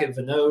be back at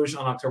Vinoge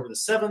on October the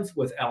 7th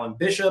with Alan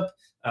Bishop.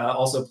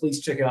 Also,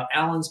 please check out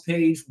Alan's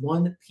page,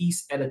 One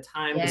Piece at a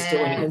Time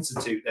Distilling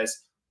Institute.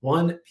 That's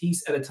One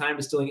Piece at a Time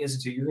Distilling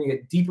Institute. You're going to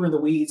get deeper in the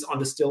weeds on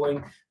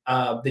distilling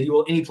than you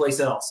will any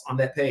place else on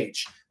that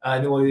page.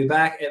 And then we'll be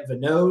back at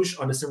Vinoge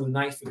on December the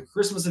 9th for the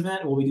Christmas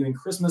event. We'll be doing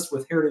Christmas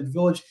with Heritage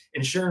Village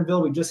in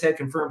Sharonville. We just had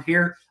confirmed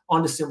here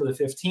on December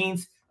the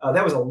 15th.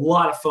 That was a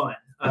lot of fun,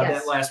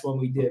 that last one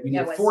we did. We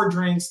did 4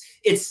 drinks.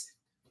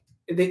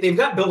 They've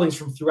got buildings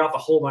from throughout the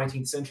whole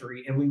 19th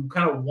century, and we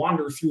kind of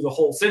wander through the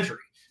whole century.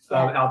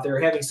 Out there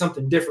having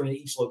something different in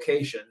each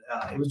location.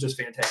 It was just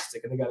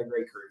fantastic, and they got a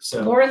great crew.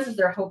 So Lauren says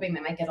they're hoping they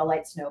might get a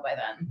light snow by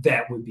then.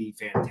 That would be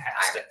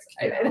fantastic.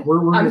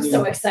 I'm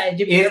so excited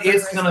to be here.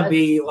 It's going to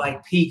be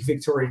like peak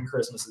Victorian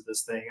Christmas at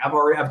this thing.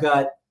 I've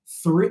got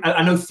 3.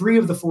 I know 3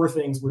 of the 4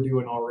 things we're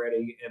doing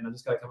already, and I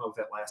just got to come up with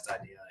that last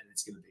idea, and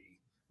it's going to be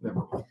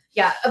memorable.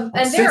 Yeah, and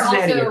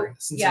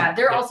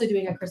they're also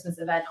doing a Christmas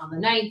event on the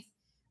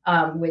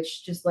 9th,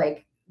 which just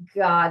like.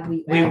 God,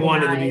 we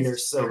wanted to be there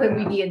so could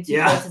we be in 2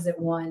 places at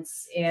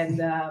once? And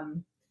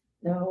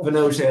no,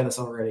 Vinoge had us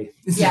already.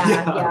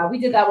 Yeah, we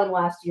did that one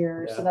last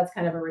year, so that's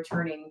kind of a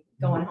returning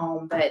going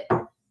home. But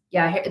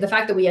yeah, the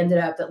fact that we ended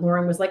up that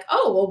Lauren was like,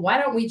 oh well, why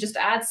don't we just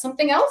add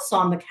something else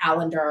on the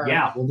calendar?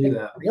 Yeah, we'll do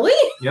that.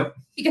 Really? Yep.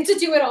 You get to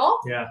do it all?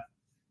 Yeah.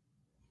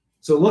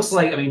 So it looks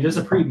like, just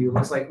a preview. It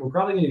looks like we're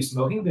probably going to do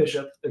Smoking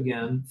Bishop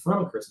again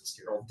from A Christmas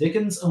Carol,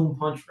 Dickens' own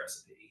punch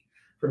recipe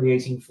from the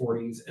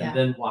 1840s, and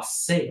then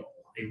Wassail.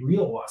 A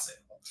real wassail.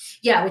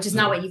 Yeah, which is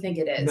not what you think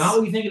it is. Not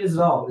what you think it is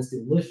at all. It's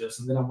delicious.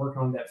 And then I'm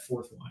working on that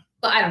 4th one.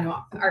 But I don't know.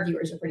 Our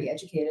viewers are pretty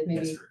educated.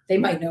 Maybe they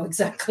might know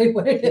exactly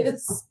what it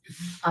is.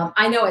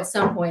 I know at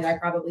some point I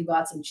probably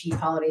bought some cheap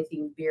holiday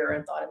themed beer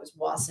and thought it was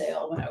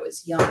wassail when I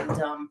was young and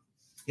dumb.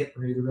 Yep,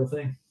 we're the real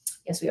thing.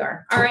 Yes, we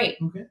are. All right.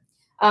 Okay.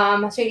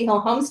 Shady Hill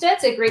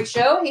Homestead's a great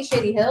show. Hey,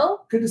 Shady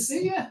Hill. Good to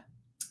see you.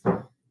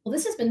 Well,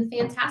 this has been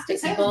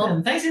fantastic,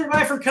 people. Thanks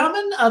everybody for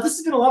coming. This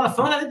has been a lot of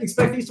fun. I didn't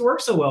expect these to work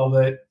so well,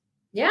 but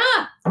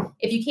yeah.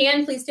 If you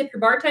can, please tip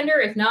your bartender.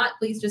 If not,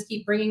 please just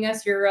keep bringing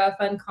us your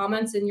fun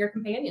comments and your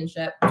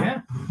companionship.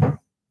 Yeah.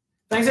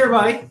 Thanks,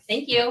 everybody.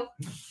 Thank you.